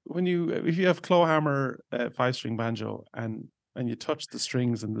if you have claw hammer 5-string banjo and you touch the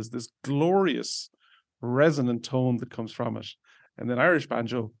strings, and there's this glorious resonant tone that comes from it, and then Irish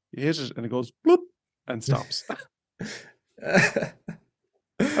banjo, you hit it and it goes bloop and stops. And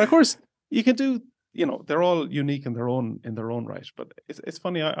of course you can do, they're all unique in their own right, but it's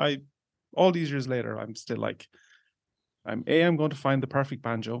funny, I all these years later, I'm still like, I'm going to find the perfect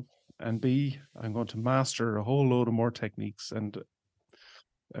banjo, and B, I'm going to master a whole load of more techniques and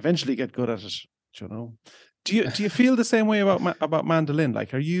eventually get good at it. Do you feel the same way about mandolin?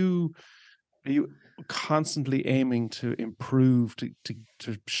 Like, are you constantly aiming to improve,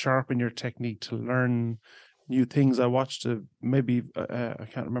 to sharpen your technique, to learn new things? I watched I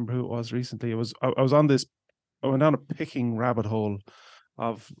can't remember who it was recently. I went down a picking rabbit hole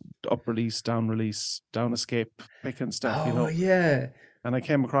of up release, down escape, picking stuff. Yeah. And I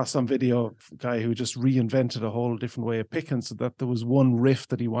came across some video of a guy who just reinvented a whole different way of picking, so that there was one riff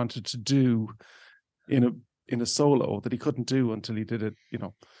that he wanted to do in a solo that he couldn't do until he did it.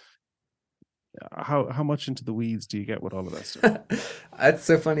 How much into the weeds do you get with all of that stuff? That's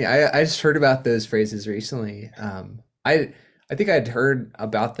so funny. I just heard about those phrases recently. I think I'd heard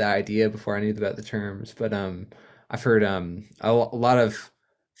about the idea before I knew about the terms, but I've heard a lot of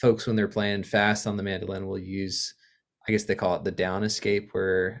folks, when they're playing fast on the mandolin, will use, I guess they call it the down escape,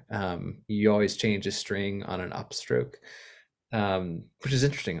 where you always change a string on an upstroke, which is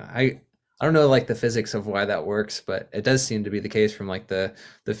interesting. I don't know like the physics of why that works, but it does seem to be the case from like the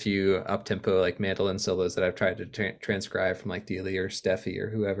few up tempo like mandolin solos that I've tried to transcribe from like Dealey or Steffi or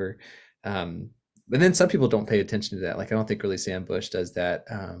whoever. But then some people don't pay attention to that. Like, I don't think really Sam Bush does that.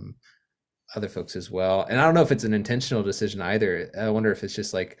 Other folks as well. And I don't know if it's an intentional decision either. I wonder if it's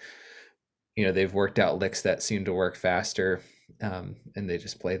just like, they've worked out licks that seem to work faster, and they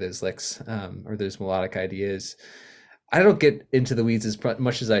just play those licks, or those melodic ideas. I don't get into the weeds as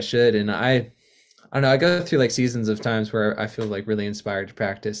much as I should. And I don't know, I go through like seasons of times where I feel like really inspired to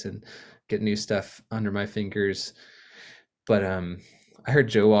practice and get new stuff under my fingers. But I heard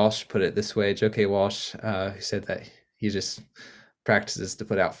Joe Walsh put it this way, Joe K. Walsh, who said that he just practices to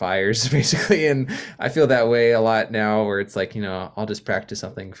put out fires, basically. And I feel that way a lot now, where it's like, I'll just practice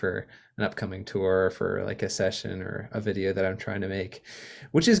something for an upcoming tour, for like a session or a video that I'm trying to make,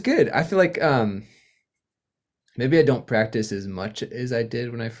 which is good. I feel like maybe I don't practice as much as I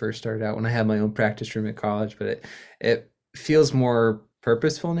did when I first started out, when I had my own practice room at college, but it feels more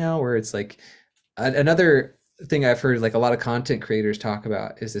purposeful now, where it's like another thing I've heard like a lot of content creators talk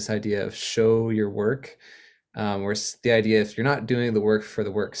about is this idea of show your work, where it's the idea, if you're not doing the work for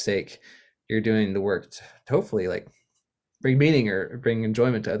the work's sake, you're doing the work to hopefully like bring meaning or bring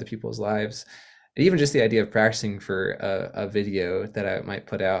enjoyment to other people's lives. And even just the idea of practicing for a video that I might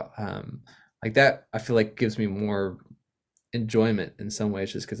put out, like that, I feel like gives me more enjoyment in some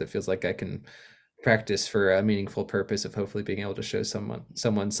ways, just because it feels like I can practice for a meaningful purpose of hopefully being able to show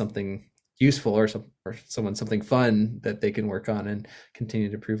someone something useful, or someone something fun that they can work on and continue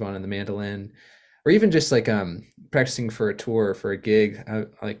to improve on in the mandolin. Or even just like practicing for a tour, for a gig.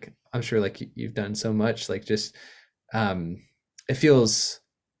 I'm sure like you've done so much, like just it feels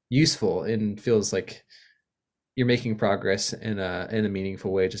useful and feels like you're making progress in a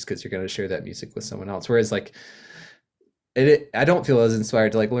meaningful way just because you're going to share that music with someone else. Whereas like I don't feel as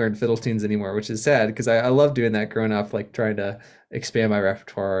inspired to like learn fiddle tunes anymore, which is sad because I love doing that growing up, like trying to expand my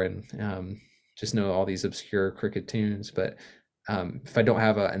repertoire and just know all these obscure cricket tunes. But if I don't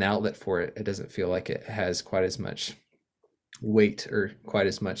have an outlet for it, it doesn't feel like it has quite as much weight or quite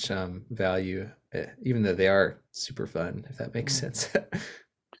as much value, even though they are super fun, if that makes sense.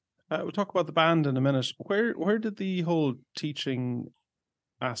 We'll talk about the band in a minute. Where did the whole teaching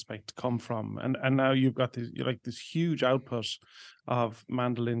aspect come from? And now you've got this huge output of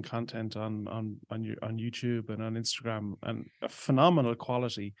mandolin content on YouTube and on Instagram, and a phenomenal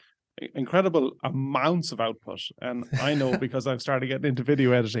quality, incredible amounts of output. And I know because I've started getting into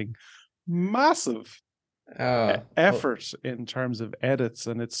video editing, massive effort in terms of edits,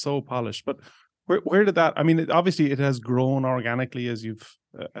 and it's so polished. But where did that? I mean, obviously it has grown organically as you've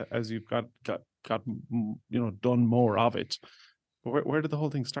got done more of it. But where did the whole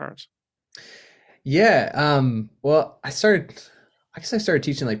thing start? Yeah, well, I guess I started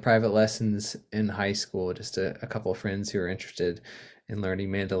teaching like private lessons in high school, just a couple of friends who are interested in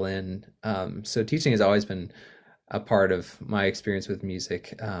learning mandolin. So teaching has always been a part of my experience with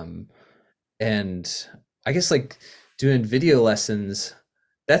music. And I guess like doing video lessons,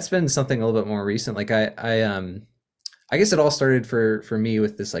 that's been something a little bit more recent. Like I guess it all started for me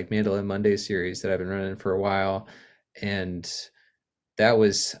with this like Mandolin Monday series that I've been running for a while. And that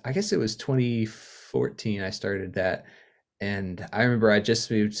was, I guess it was 2014 I started that. And I remember I just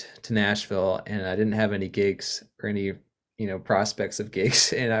moved to Nashville and I didn't have any gigs or any, prospects of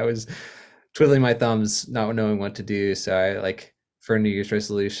gigs. And I was twiddling my thumbs, not knowing what to do. So I like, for a New Year's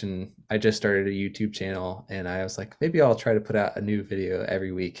resolution, I just started a YouTube channel and I was like, maybe I'll try to put out a new video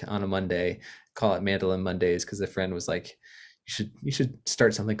every week on a Monday, call it Mandolin Mondays, because a friend was like, you should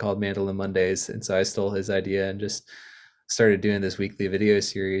start something called Mandolin Mondays. And so I stole his idea and just started doing this weekly video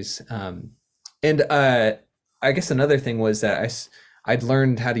series. And I guess another thing was that I'd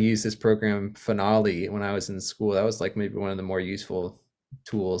learned how to use this program Finale when I was in school. That was like maybe one of the more useful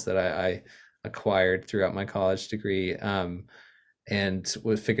tools that I acquired throughout my college degree. And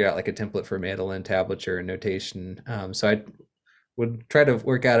would figure out like a template for mandolin tablature and notation. So I would try to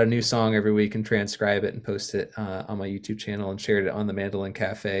work out a new song every week and transcribe it and post it on my YouTube channel and shared it on the Mandolin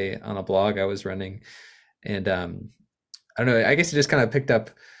Cafe on a blog I was running. And I don't know, I guess it just kind of picked up.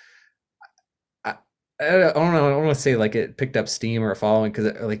 I don't know. I don't want to say like it picked up steam or a following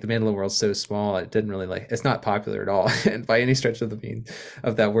because like the mandolin world's so small. It didn't really it's not popular at all by any stretch of the mean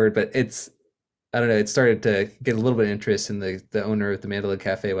of that word. But I don't know. It started to get a little bit of interest, and the owner of the Mandolin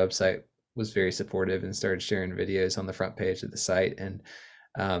Cafe website was very supportive and started sharing videos on the front page of the site. And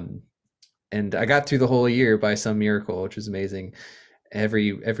I got through the whole year by some miracle, which was amazing.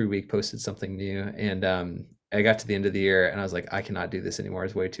 Every week posted something new, and I got to the end of the year and I was like, I cannot do this anymore.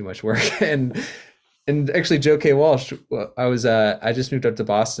 It's way too much work. And actually, Joe K. Walsh, I just moved up to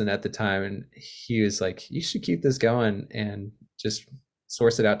Boston at the time, and he was like, you should keep this going and just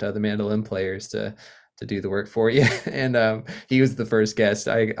source it out to other mandolin players to do the work for you. And he was the first guest.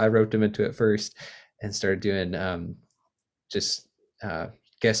 I roped him into it first and started doing just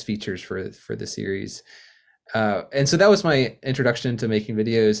guest features for the series. And so that was my introduction to making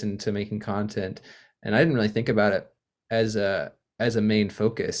videos and to making content. And I didn't really think about it as a main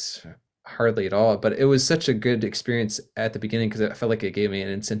focus hardly at all, but it was such a good experience at the beginning because I felt like it gave me an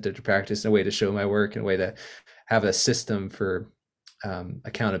incentive to practice, and a way to show my work, and a way to have a system for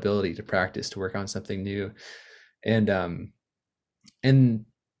accountability to practice, to work on something new. And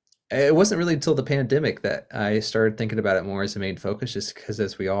it wasn't really until the pandemic that I started thinking about it more as a main focus, just because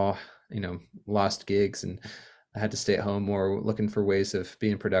as we all, lost gigs and I had to stay at home more, looking for ways of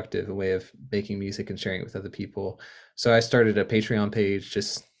being productive, a way of making music and sharing it with other people. So I started a Patreon page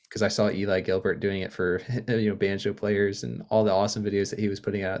just because I saw Eli Gilbert doing it for banjo players and all the awesome videos that he was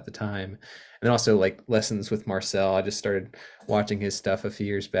putting out at the time. And then also like lessons with Marcel. I just started watching his stuff a few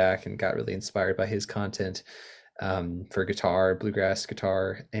years back and got really inspired by his content for guitar, bluegrass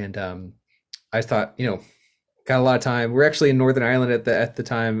guitar. And I thought, got a lot of time. We're actually in Northern Ireland at the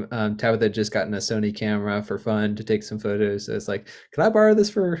time. Tabitha had just gotten a Sony camera for fun to take some photos. So it's like, can I borrow this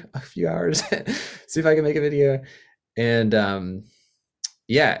for a few hours? See if I can make a video. And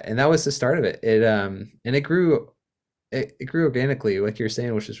and that was the start of it. And it grew organically, like you're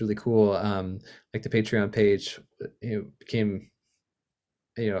saying, which is really cool. Like the Patreon page, became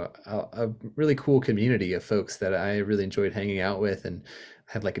a really cool community of folks that I really enjoyed hanging out with, and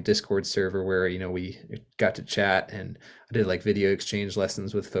had like a Discord server where we got to chat, and I did like video exchange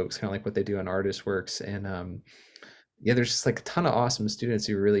lessons with folks, kind of like what they do on Artist Works. And yeah, there's just like a ton of awesome students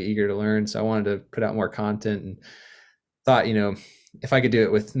who are really eager to learn. So I wanted to put out more content, and thought, if I could do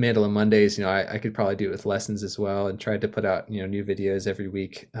it with Mandolin Mondays, I could probably do it with lessons as well, and tried to put out, new videos every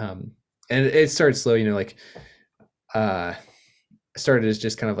week. And it started slow, like, uh, started as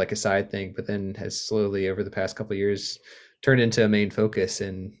just kind of like a side thing, but then has slowly over the past couple of years turned into a main focus,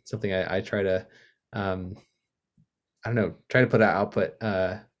 and something I try to, um, I don't know, try to put out output,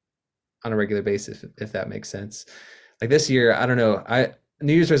 on a regular basis, if that makes sense. Like this year, I don't know,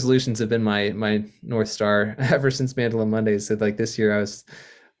 New Year's resolutions have been my North Star ever since Mandolin Mondays. So like this year I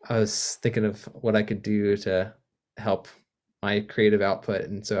was thinking of what I could do to help my creative output.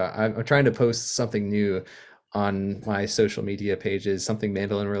 And so I'm trying to post something new on my social media pages, something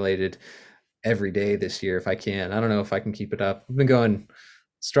mandolin related, every day this year if I can. I don't know if I can keep it up. I've been going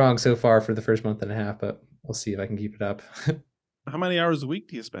strong so far for the first month and a half, but we'll see if I can keep it up. How many hours a week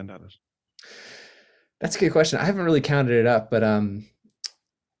do you spend at it? That's a good question. I haven't really counted it up, but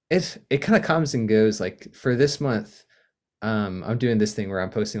it kind of comes and goes. Like for this month, I'm doing this thing where I'm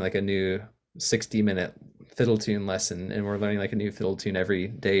posting like a new 60-minute fiddle tune lesson, and we're learning like a new fiddle tune every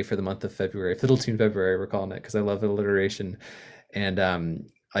day for the month of February. Fiddle tune February, we're calling it, because I love alliteration. And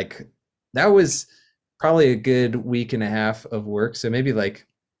like that was probably a good week and a half of work. So maybe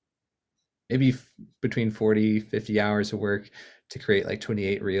between 40, 50 hours of work to create like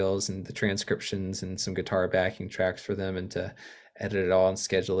 28 reels and the transcriptions and some guitar backing tracks for them, and to edit it all and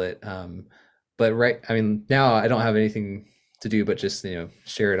schedule it. But I mean, now I don't have anything to do but just,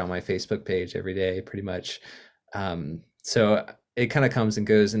 share it on my Facebook page every day, pretty much. So it kind of comes and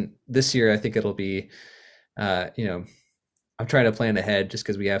goes. And this year, I think it'll be, I'm trying to plan ahead, just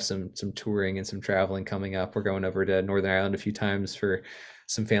because we have some touring and some traveling coming up. We're going over to Northern Ireland a few times for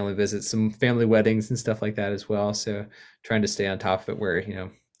some family visits, some family weddings and stuff like that as well. So trying to stay on top of it, where you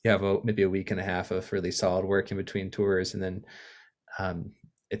have maybe a week and a half of really solid work in between tours, and then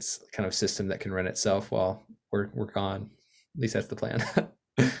it's kind of a system that can run itself while we're gone. At least that's the plan.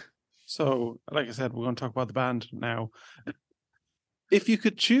 So, like I said, we're going to talk about the band now. If you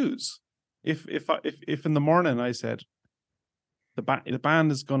could choose, if in the morning I said the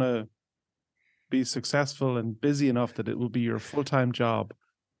band is going to be successful and busy enough that it will be your full-time job,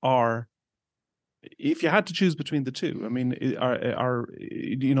 or if you had to choose between the two, I mean,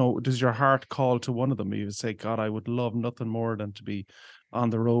 does your heart call to one of them? You would say, God, I would love nothing more than to be on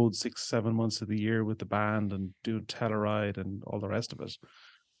the road 6-7 months of the year with the band and do Telluride and all the rest of it.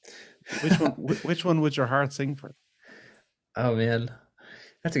 Which one would your heart sing for? Oh man,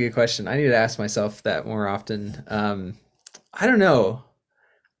 that's a good question. I need to ask myself that more often. I don't know.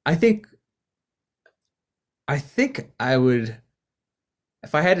 I think I would,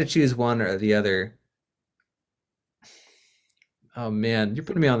 if I had to choose one or the other. Oh man, you're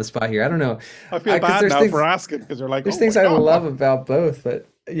putting me on the spot here. I don't know. I feel bad now for asking, because you're like, there's things I love about both, but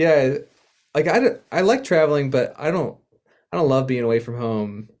yeah, like I like traveling, but I don't love being away from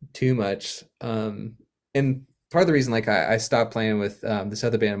home too much. And part of the reason like I stopped playing with this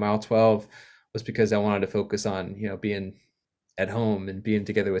other band, Mile 12, was because I wanted to focus on being at home and being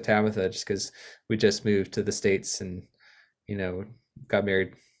together with Tabitha, just because we just moved to the States and got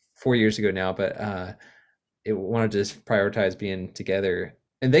married 4 years ago now, but it wanted to just prioritize being together.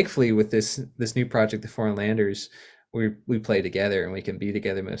 And thankfully with this new project, the Foreign Landers, we play together and we can be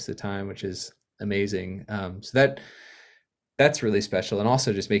together most of the time, which is amazing. So that's really special. And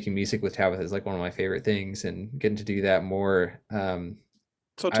also just making music with Tabitha is like one of my favorite things, and getting to do that more.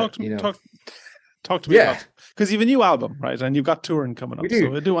 So talk to me about, because you have a new album, right? And you've got touring coming up.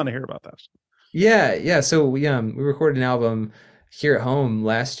 So I do want to hear about that. Yeah. So we recorded an album here at home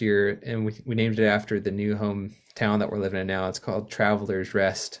last year, and we named it after the new hometown that we're living in now. It's called Traveler's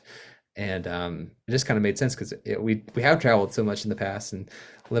Rest. And it just kind of made sense, because we have traveled so much in the past, and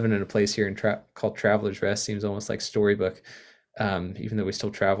living in a place here called Traveler's Rest seems almost like storybook, even though we still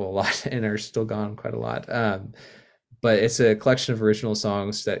travel a lot and are still gone quite a lot. But it's a collection of original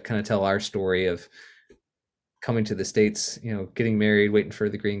songs that kind of tell our story of coming to the States, getting married, waiting for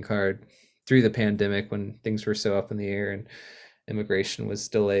the green card, through the pandemic when things were so up in the air and immigration was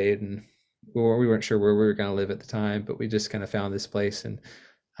delayed, and we weren't sure where we were going to live at the time, but we just kind of found this place, and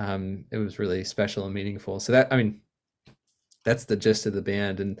it was really special and meaningful. So that's the gist of the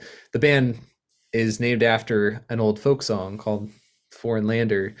band. And the band is named after an old folk song called Foreign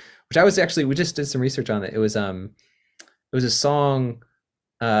Lander, which we just did some research on it. It was a song,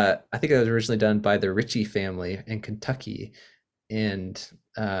 I think it was originally done by the Ritchie family in Kentucky. And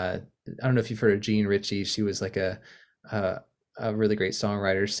I don't know if you've heard of Jean Ritchie. She was like a really great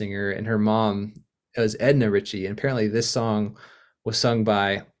songwriter, singer, and her mom was Edna Ritchie. And apparently this song was sung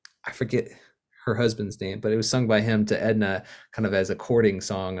by, I forget her husband's name, but it was sung by him to Edna, kind of as a courting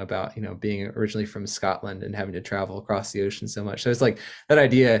song about, being originally from Scotland and having to travel across the ocean so much. So it's like that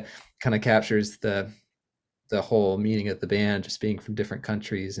idea kind of captures the whole meaning of the band, just being from different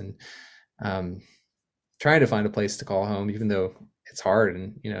countries and trying to find a place to call home, even though it's hard.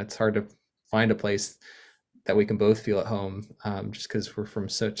 And, it's hard to find a place that we can both feel at home, just because we're from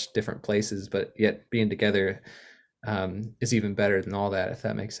such different places, but yet being together is even better than all that, if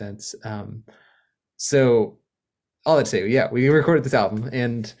that makes sense. So all I'd say, yeah, we recorded this album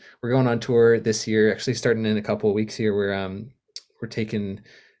and we're going on tour this year, actually starting in a couple of weeks here. We're taking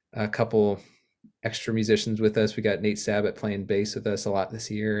a couple extra musicians with us. We got Nate Sabat playing bass with us a lot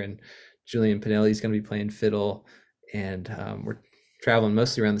this year, and Julian Pinelli is going to be playing fiddle. And we're traveling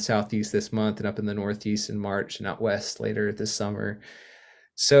mostly around the Southeast this month and up in the Northeast in March and out West later this summer.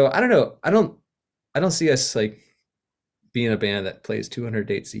 So I don't know. I don't see us like being a band that plays 200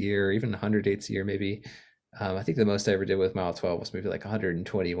 dates a year or even 100 dates a year, maybe. I think the most I ever did with Mile 12 was maybe like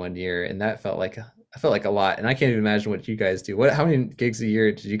 121 year, and that felt like a lot. And I can't even imagine what you guys do. How many gigs a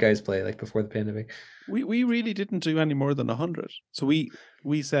year did you guys play like before the pandemic? We really didn't do any more than 100. So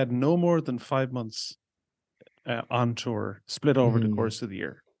we said no more than 5 months on tour, split over the course of the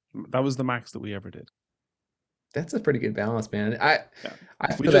year. That was the max that we ever did. That's a pretty good balance, man.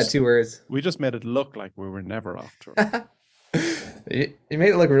 I feel that too. Whereas we just made it look like we were never off tour. You made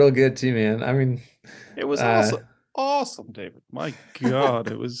it look real good too, man. I mean, it was awesome, David. My God,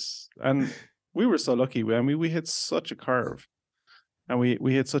 it was, and we were so lucky. I mean, we hit such a curve, and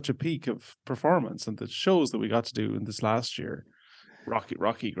we hit such a peak of performance, and the shows that we got to do in this last year,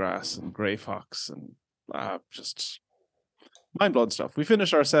 Rocky Grass and Grey Fox, and just mind-blowing stuff. We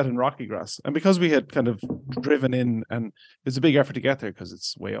finished our set in Rocky Grass, and because we had kind of driven in, and it was a big effort to get there because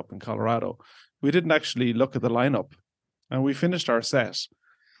it's way up in Colorado, we didn't actually look at the lineup. And we finished our set,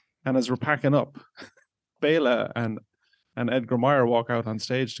 and as we're packing up, Bela and Edgar Meyer walk out on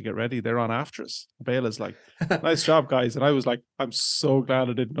stage to get ready. They're on after us. Bela's like, "Nice job, guys," and I was like, "I'm so glad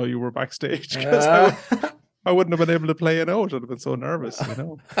I didn't know you were backstage, because I wouldn't have been able to play a note. I'd have been so nervous,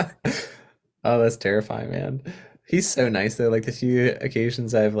 Oh, that's terrifying, man. He's so nice though. Like the few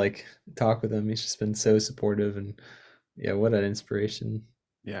occasions I've like talked with him, he's just been so supportive, and yeah, what an inspiration.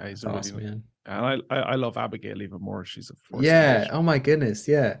 Yeah, he's awesome, really, man. And I love Abigail even more. She's a force. Yeah. Oh my goodness.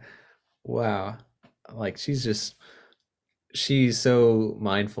 Yeah. Wow. Like she's so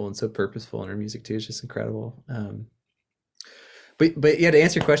mindful and so purposeful in her music too. It's just incredible. But yeah, to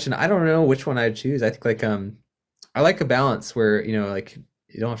answer your question, I don't know which one I'd choose. I think like I like a balance where like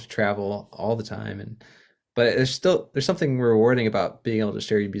you don't have to travel all the time, but there's something rewarding about being able to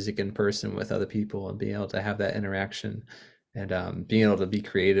share your music in person with other people and being able to have that interaction, and being able to be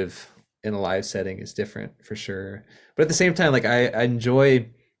creative in a live setting is different for sure. But at the same time, like I enjoy,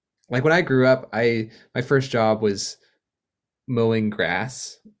 like when I grew up, my first job was mowing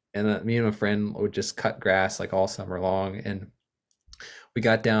grass, and me and my friend would just cut grass like all summer long. And we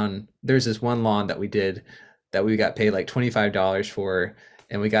got down, there's this one lawn that we did that we got paid like $25 for,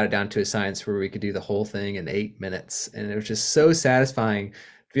 and we got it down to a science where we could do the whole thing in 8 minutes. And it was just so satisfying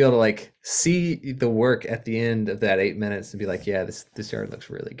to be able to like see the work at the end of that 8 minutes and be like, yeah, this yard looks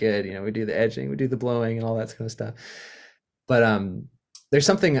really good. We do the edging, we do the blowing and all that kind of stuff. But there's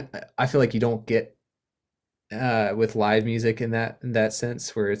something I feel like you don't get with live music in that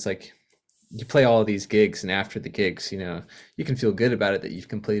sense, where it's like you play all of these gigs, and after the gigs, you can feel good about it that you've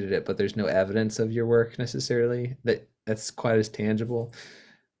completed it, but there's no evidence of your work necessarily that's quite as tangible.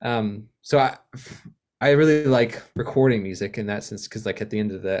 So I really like recording music in that sense, because like at the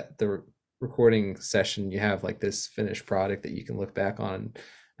end of the recording session, you have like this finished product that you can look back on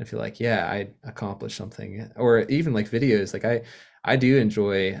and feel like, yeah, I accomplished something. Or even like videos, like I do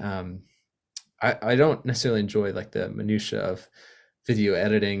enjoy, I don't necessarily enjoy like the minutia of video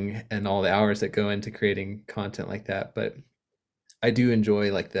editing and all the hours that go into creating content like that, but I do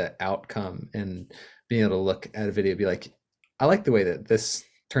enjoy like the outcome and being able to look at a video and be like, I like the way that this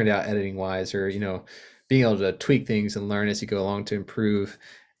turned out editing wise, or being able to tweak things and learn as you go along to improve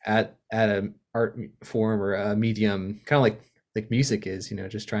at an art form or a medium, kind of like music is,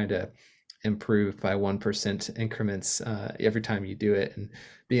 just trying to improve by 1% increments every time you do it, and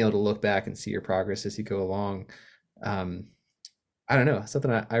being able to look back and see your progress as you go along. I don't know,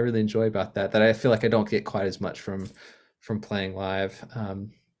 something I really enjoy about that I feel like I don't get quite as much from playing live.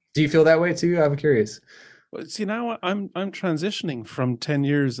 Do you feel that way too? I'm curious. Well, see, now I'm transitioning from 10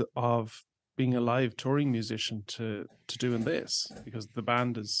 years of being a live touring musician to doing this, because the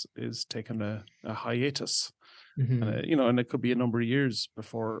band is taking a hiatus. Mm-hmm. And it could be a number of years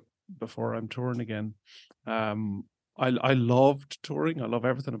before I'm touring again. I loved touring. I love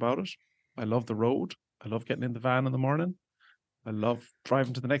everything about it. I love the road. I love getting in the van in the morning. I love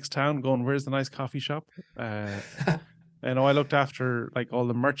driving to the next town, going, where's the nice coffee shop? I looked after like all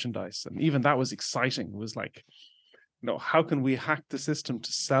the merchandise, and even that was exciting. It was like, how can we hack the system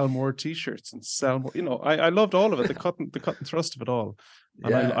to sell more T-shirts and sell more? I loved all of it, the cut and thrust of it all,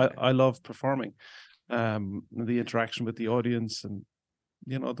 and I love performing, the interaction with the audience, and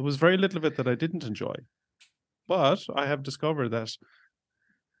there was very little of it that I didn't enjoy, but I have discovered that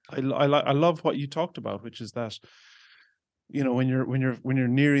I love what you talked about, which is that when you're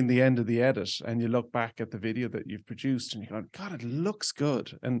nearing the end of the edit and you look back at the video that you've produced and you go, God, it looks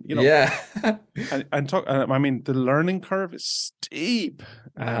good, and yeah, I mean, the learning curve is steep,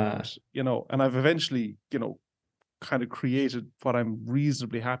 and and I've eventually kind of created what I'm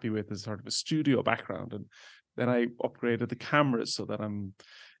reasonably happy with as sort of a studio background, and then I upgraded the cameras so that I'm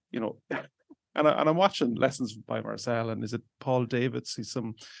and I'm watching lessons by Marcel, and is it Paul Davids? He's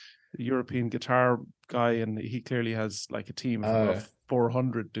some European guitar guy, and he clearly has like a team of about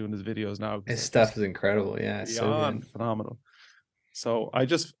 400 doing his videos now. His stuff is incredible. Yeah, it's so good. Phenomenal. So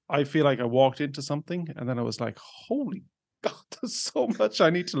I feel like I walked into something, and then I was like, holy God, there's so much I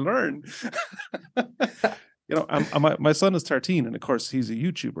need to learn. My son is 13, and of course he's a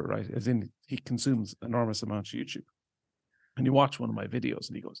YouTuber, right? As in, he consumes enormous amounts of YouTube. And you watch one of my videos,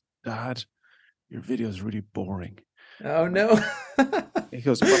 and he goes, Dad, your video is really boring. Oh no. He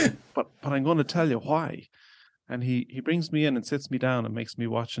goes, but I'm going to tell you why. And he brings me in and sits me down and makes me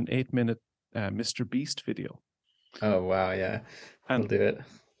watch an 8-minute Mr. Beast video. Oh wow, yeah. I'll do it.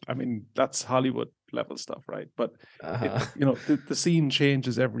 I mean, that's Hollywood level stuff, right? But the scene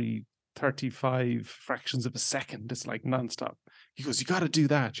changes every 35 fractions of a second. It's like nonstop. He goes, you got to do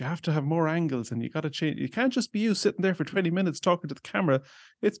that. You have to have more angles, and you got to change. You can't just be you sitting there for 20 minutes talking to the camera.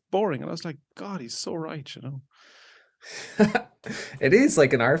 It's boring. And I was like, God, he's so right, It is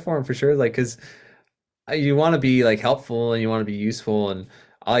like an art form for sure, like, because you want to be like helpful and you want to be useful, and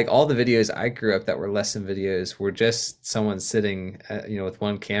like all the videos I grew up that were lesson videos were just someone sitting with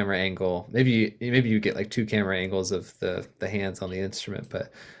one camera angle. Maybe you get like 2 camera angles of the hands on the instrument,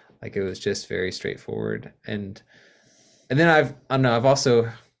 but like it was just very straightforward. And then I've also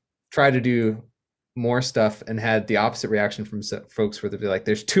tried to do more stuff and had the opposite reaction from folks where they'd be like,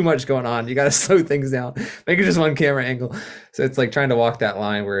 there's too much going on, you got to slow things down, make it just one camera angle. So it's like trying to walk that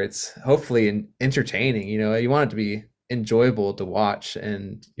line where it's hopefully entertaining. You want it to be enjoyable to watch,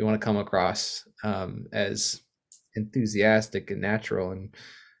 and you want to come across as enthusiastic and natural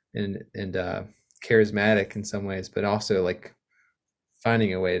and charismatic in some ways, but also like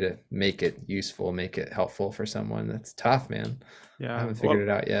finding a way to make it useful, make it helpful for someone. That's tough, man. Yeah, I haven't figured it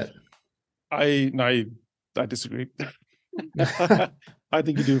out yet. I disagree. I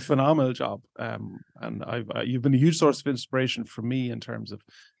think you do a phenomenal job, and you've been a huge source of inspiration for me in terms of.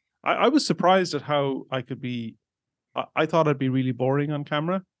 I was surprised at how I could be. I thought I'd be really boring on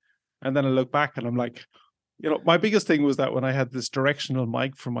camera, and then I look back and I'm like, my biggest thing was that when I had this directional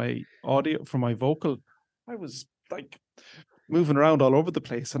mic for my audio, for my vocal, I was like moving around all over the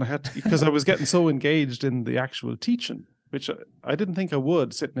place, and I had to, because I was getting so engaged in the actual teaching, which I didn't think I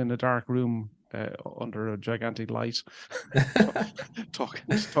would, sitting in a dark room under a gigantic light,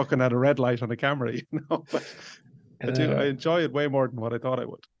 talking at a red light on a camera, But I enjoy it way more than what I thought I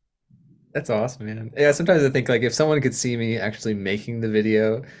would. That's awesome, man. Yeah, sometimes I think like if someone could see me actually making the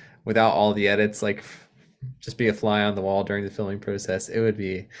video without all the edits, like just be a fly on the wall during the filming process, it would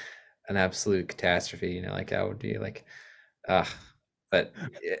be an absolute catastrophe. Like I would be like, but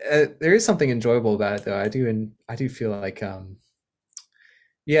there is something enjoyable about it, though. I do feel like,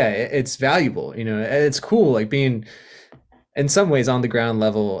 it's valuable. It's cool, like being in some ways on the ground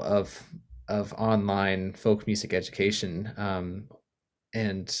level of online folk music education,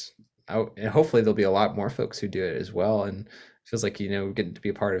 and hopefully there'll be a lot more folks who do it as well. And it feels like we're getting to be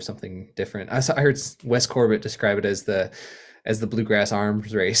a part of something different. I heard Wes Corbett describe it as the bluegrass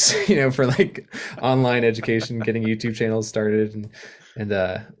arms race, for like online education, getting YouTube channels started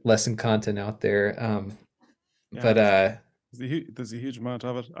and lesson content out there. But there's a huge amount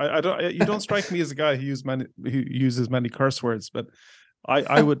of it. You don't strike me as a guy who uses many curse words, but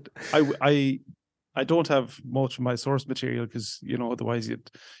I don't have much of my source material because otherwise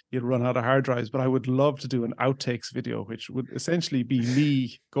you'd run out of hard drives. But I would love to do an outtakes video, which would essentially be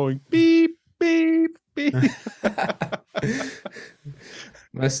me going beep beep beep.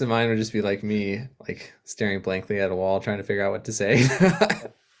 Most of mine would just be like me, like staring blankly at a wall, trying to figure out what to say.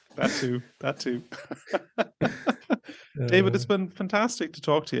 That too. David, it's been fantastic to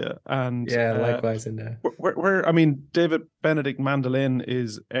talk to you. And yeah, likewise. And David Benedict Mandolin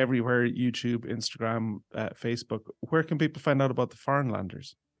is everywhere: YouTube, Instagram, Facebook. Where can people find out about the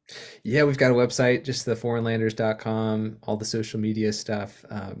Foreignlanders? Yeah, we've got a website, just theforeignlanders.com, all the social media stuff.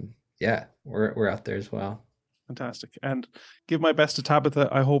 Yeah, we're out there as well. Fantastic. And give my best to Tabitha.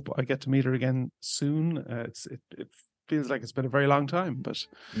 I hope I get to meet her again soon. It feels like it's been a very long time, but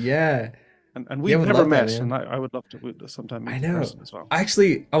yeah. And we've never met, that, and I would love to sometime meet in person as well.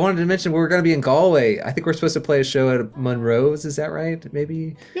 Actually, I wanted to mention we're going to be in Galway. I think we're supposed to play a show at Monroe's. Is that right?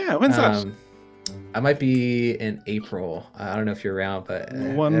 Maybe. Yeah, when's that? I might be in April. I don't know if you're around, but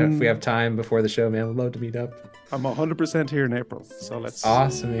if we have time before the show, man, we'd love to meet up. I'm 100% here in April, so let's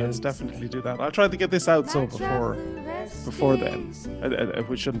definitely do that. I'll try to get this out so before then,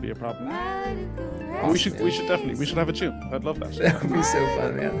 which shouldn't be a problem. Awesome, we should have a tune. I'd love that. That would be so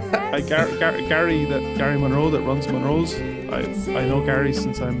fun, man. Gary Monroe that runs Monroe's. I know Gary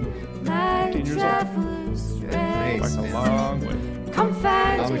since I'm 15 years old. Nice, like a long way.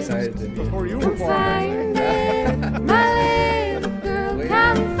 I'm excited to be before you were born. My little girl,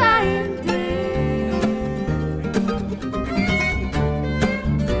 come find me.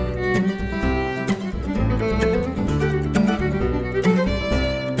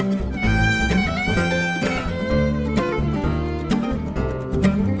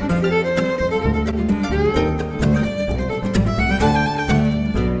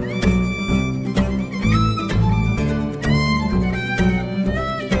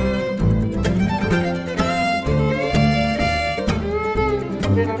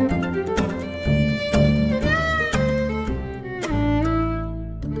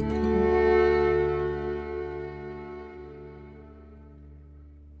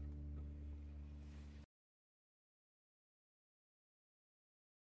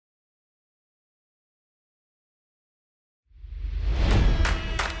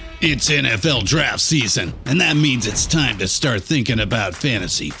 It's NFL draft season, and that means it's time to start thinking about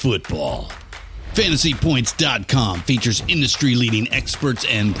fantasy football. FantasyPoints.com features industry-leading experts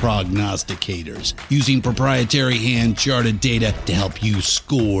and prognosticators using proprietary hand-charted data to help you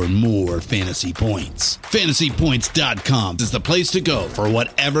score more fantasy points. FantasyPoints.com is the place to go for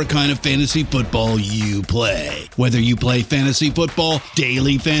whatever kind of fantasy football you play. Whether you play fantasy football,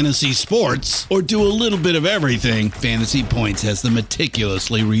 daily fantasy sports, or do a little bit of everything, Fantasy Points has the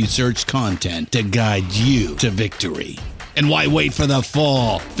meticulously researched content to guide you to victory. And why wait for the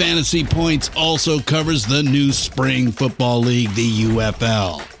fall? Fantasy Points also covers the new spring football league, the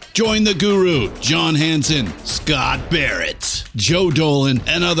UFL. Join the guru, John Hansen, Scott Barrett, Joe Dolan,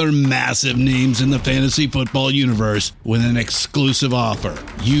 and other massive names in the fantasy football universe with an exclusive offer.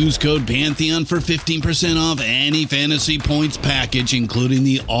 Use code Pantheon for 15% off any Fantasy Points package, including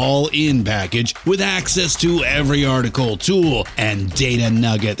the all-in package, with access to every article, tool, and data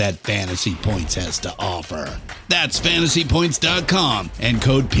nugget that Fantasy Points has to offer. That's FantasyPoints.com and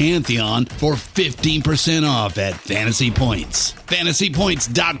code Pantheon for 15% off at Fantasy Points.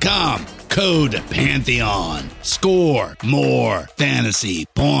 FantasyPoints.com, code Pantheon. Score more fantasy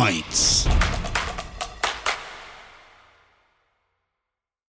points.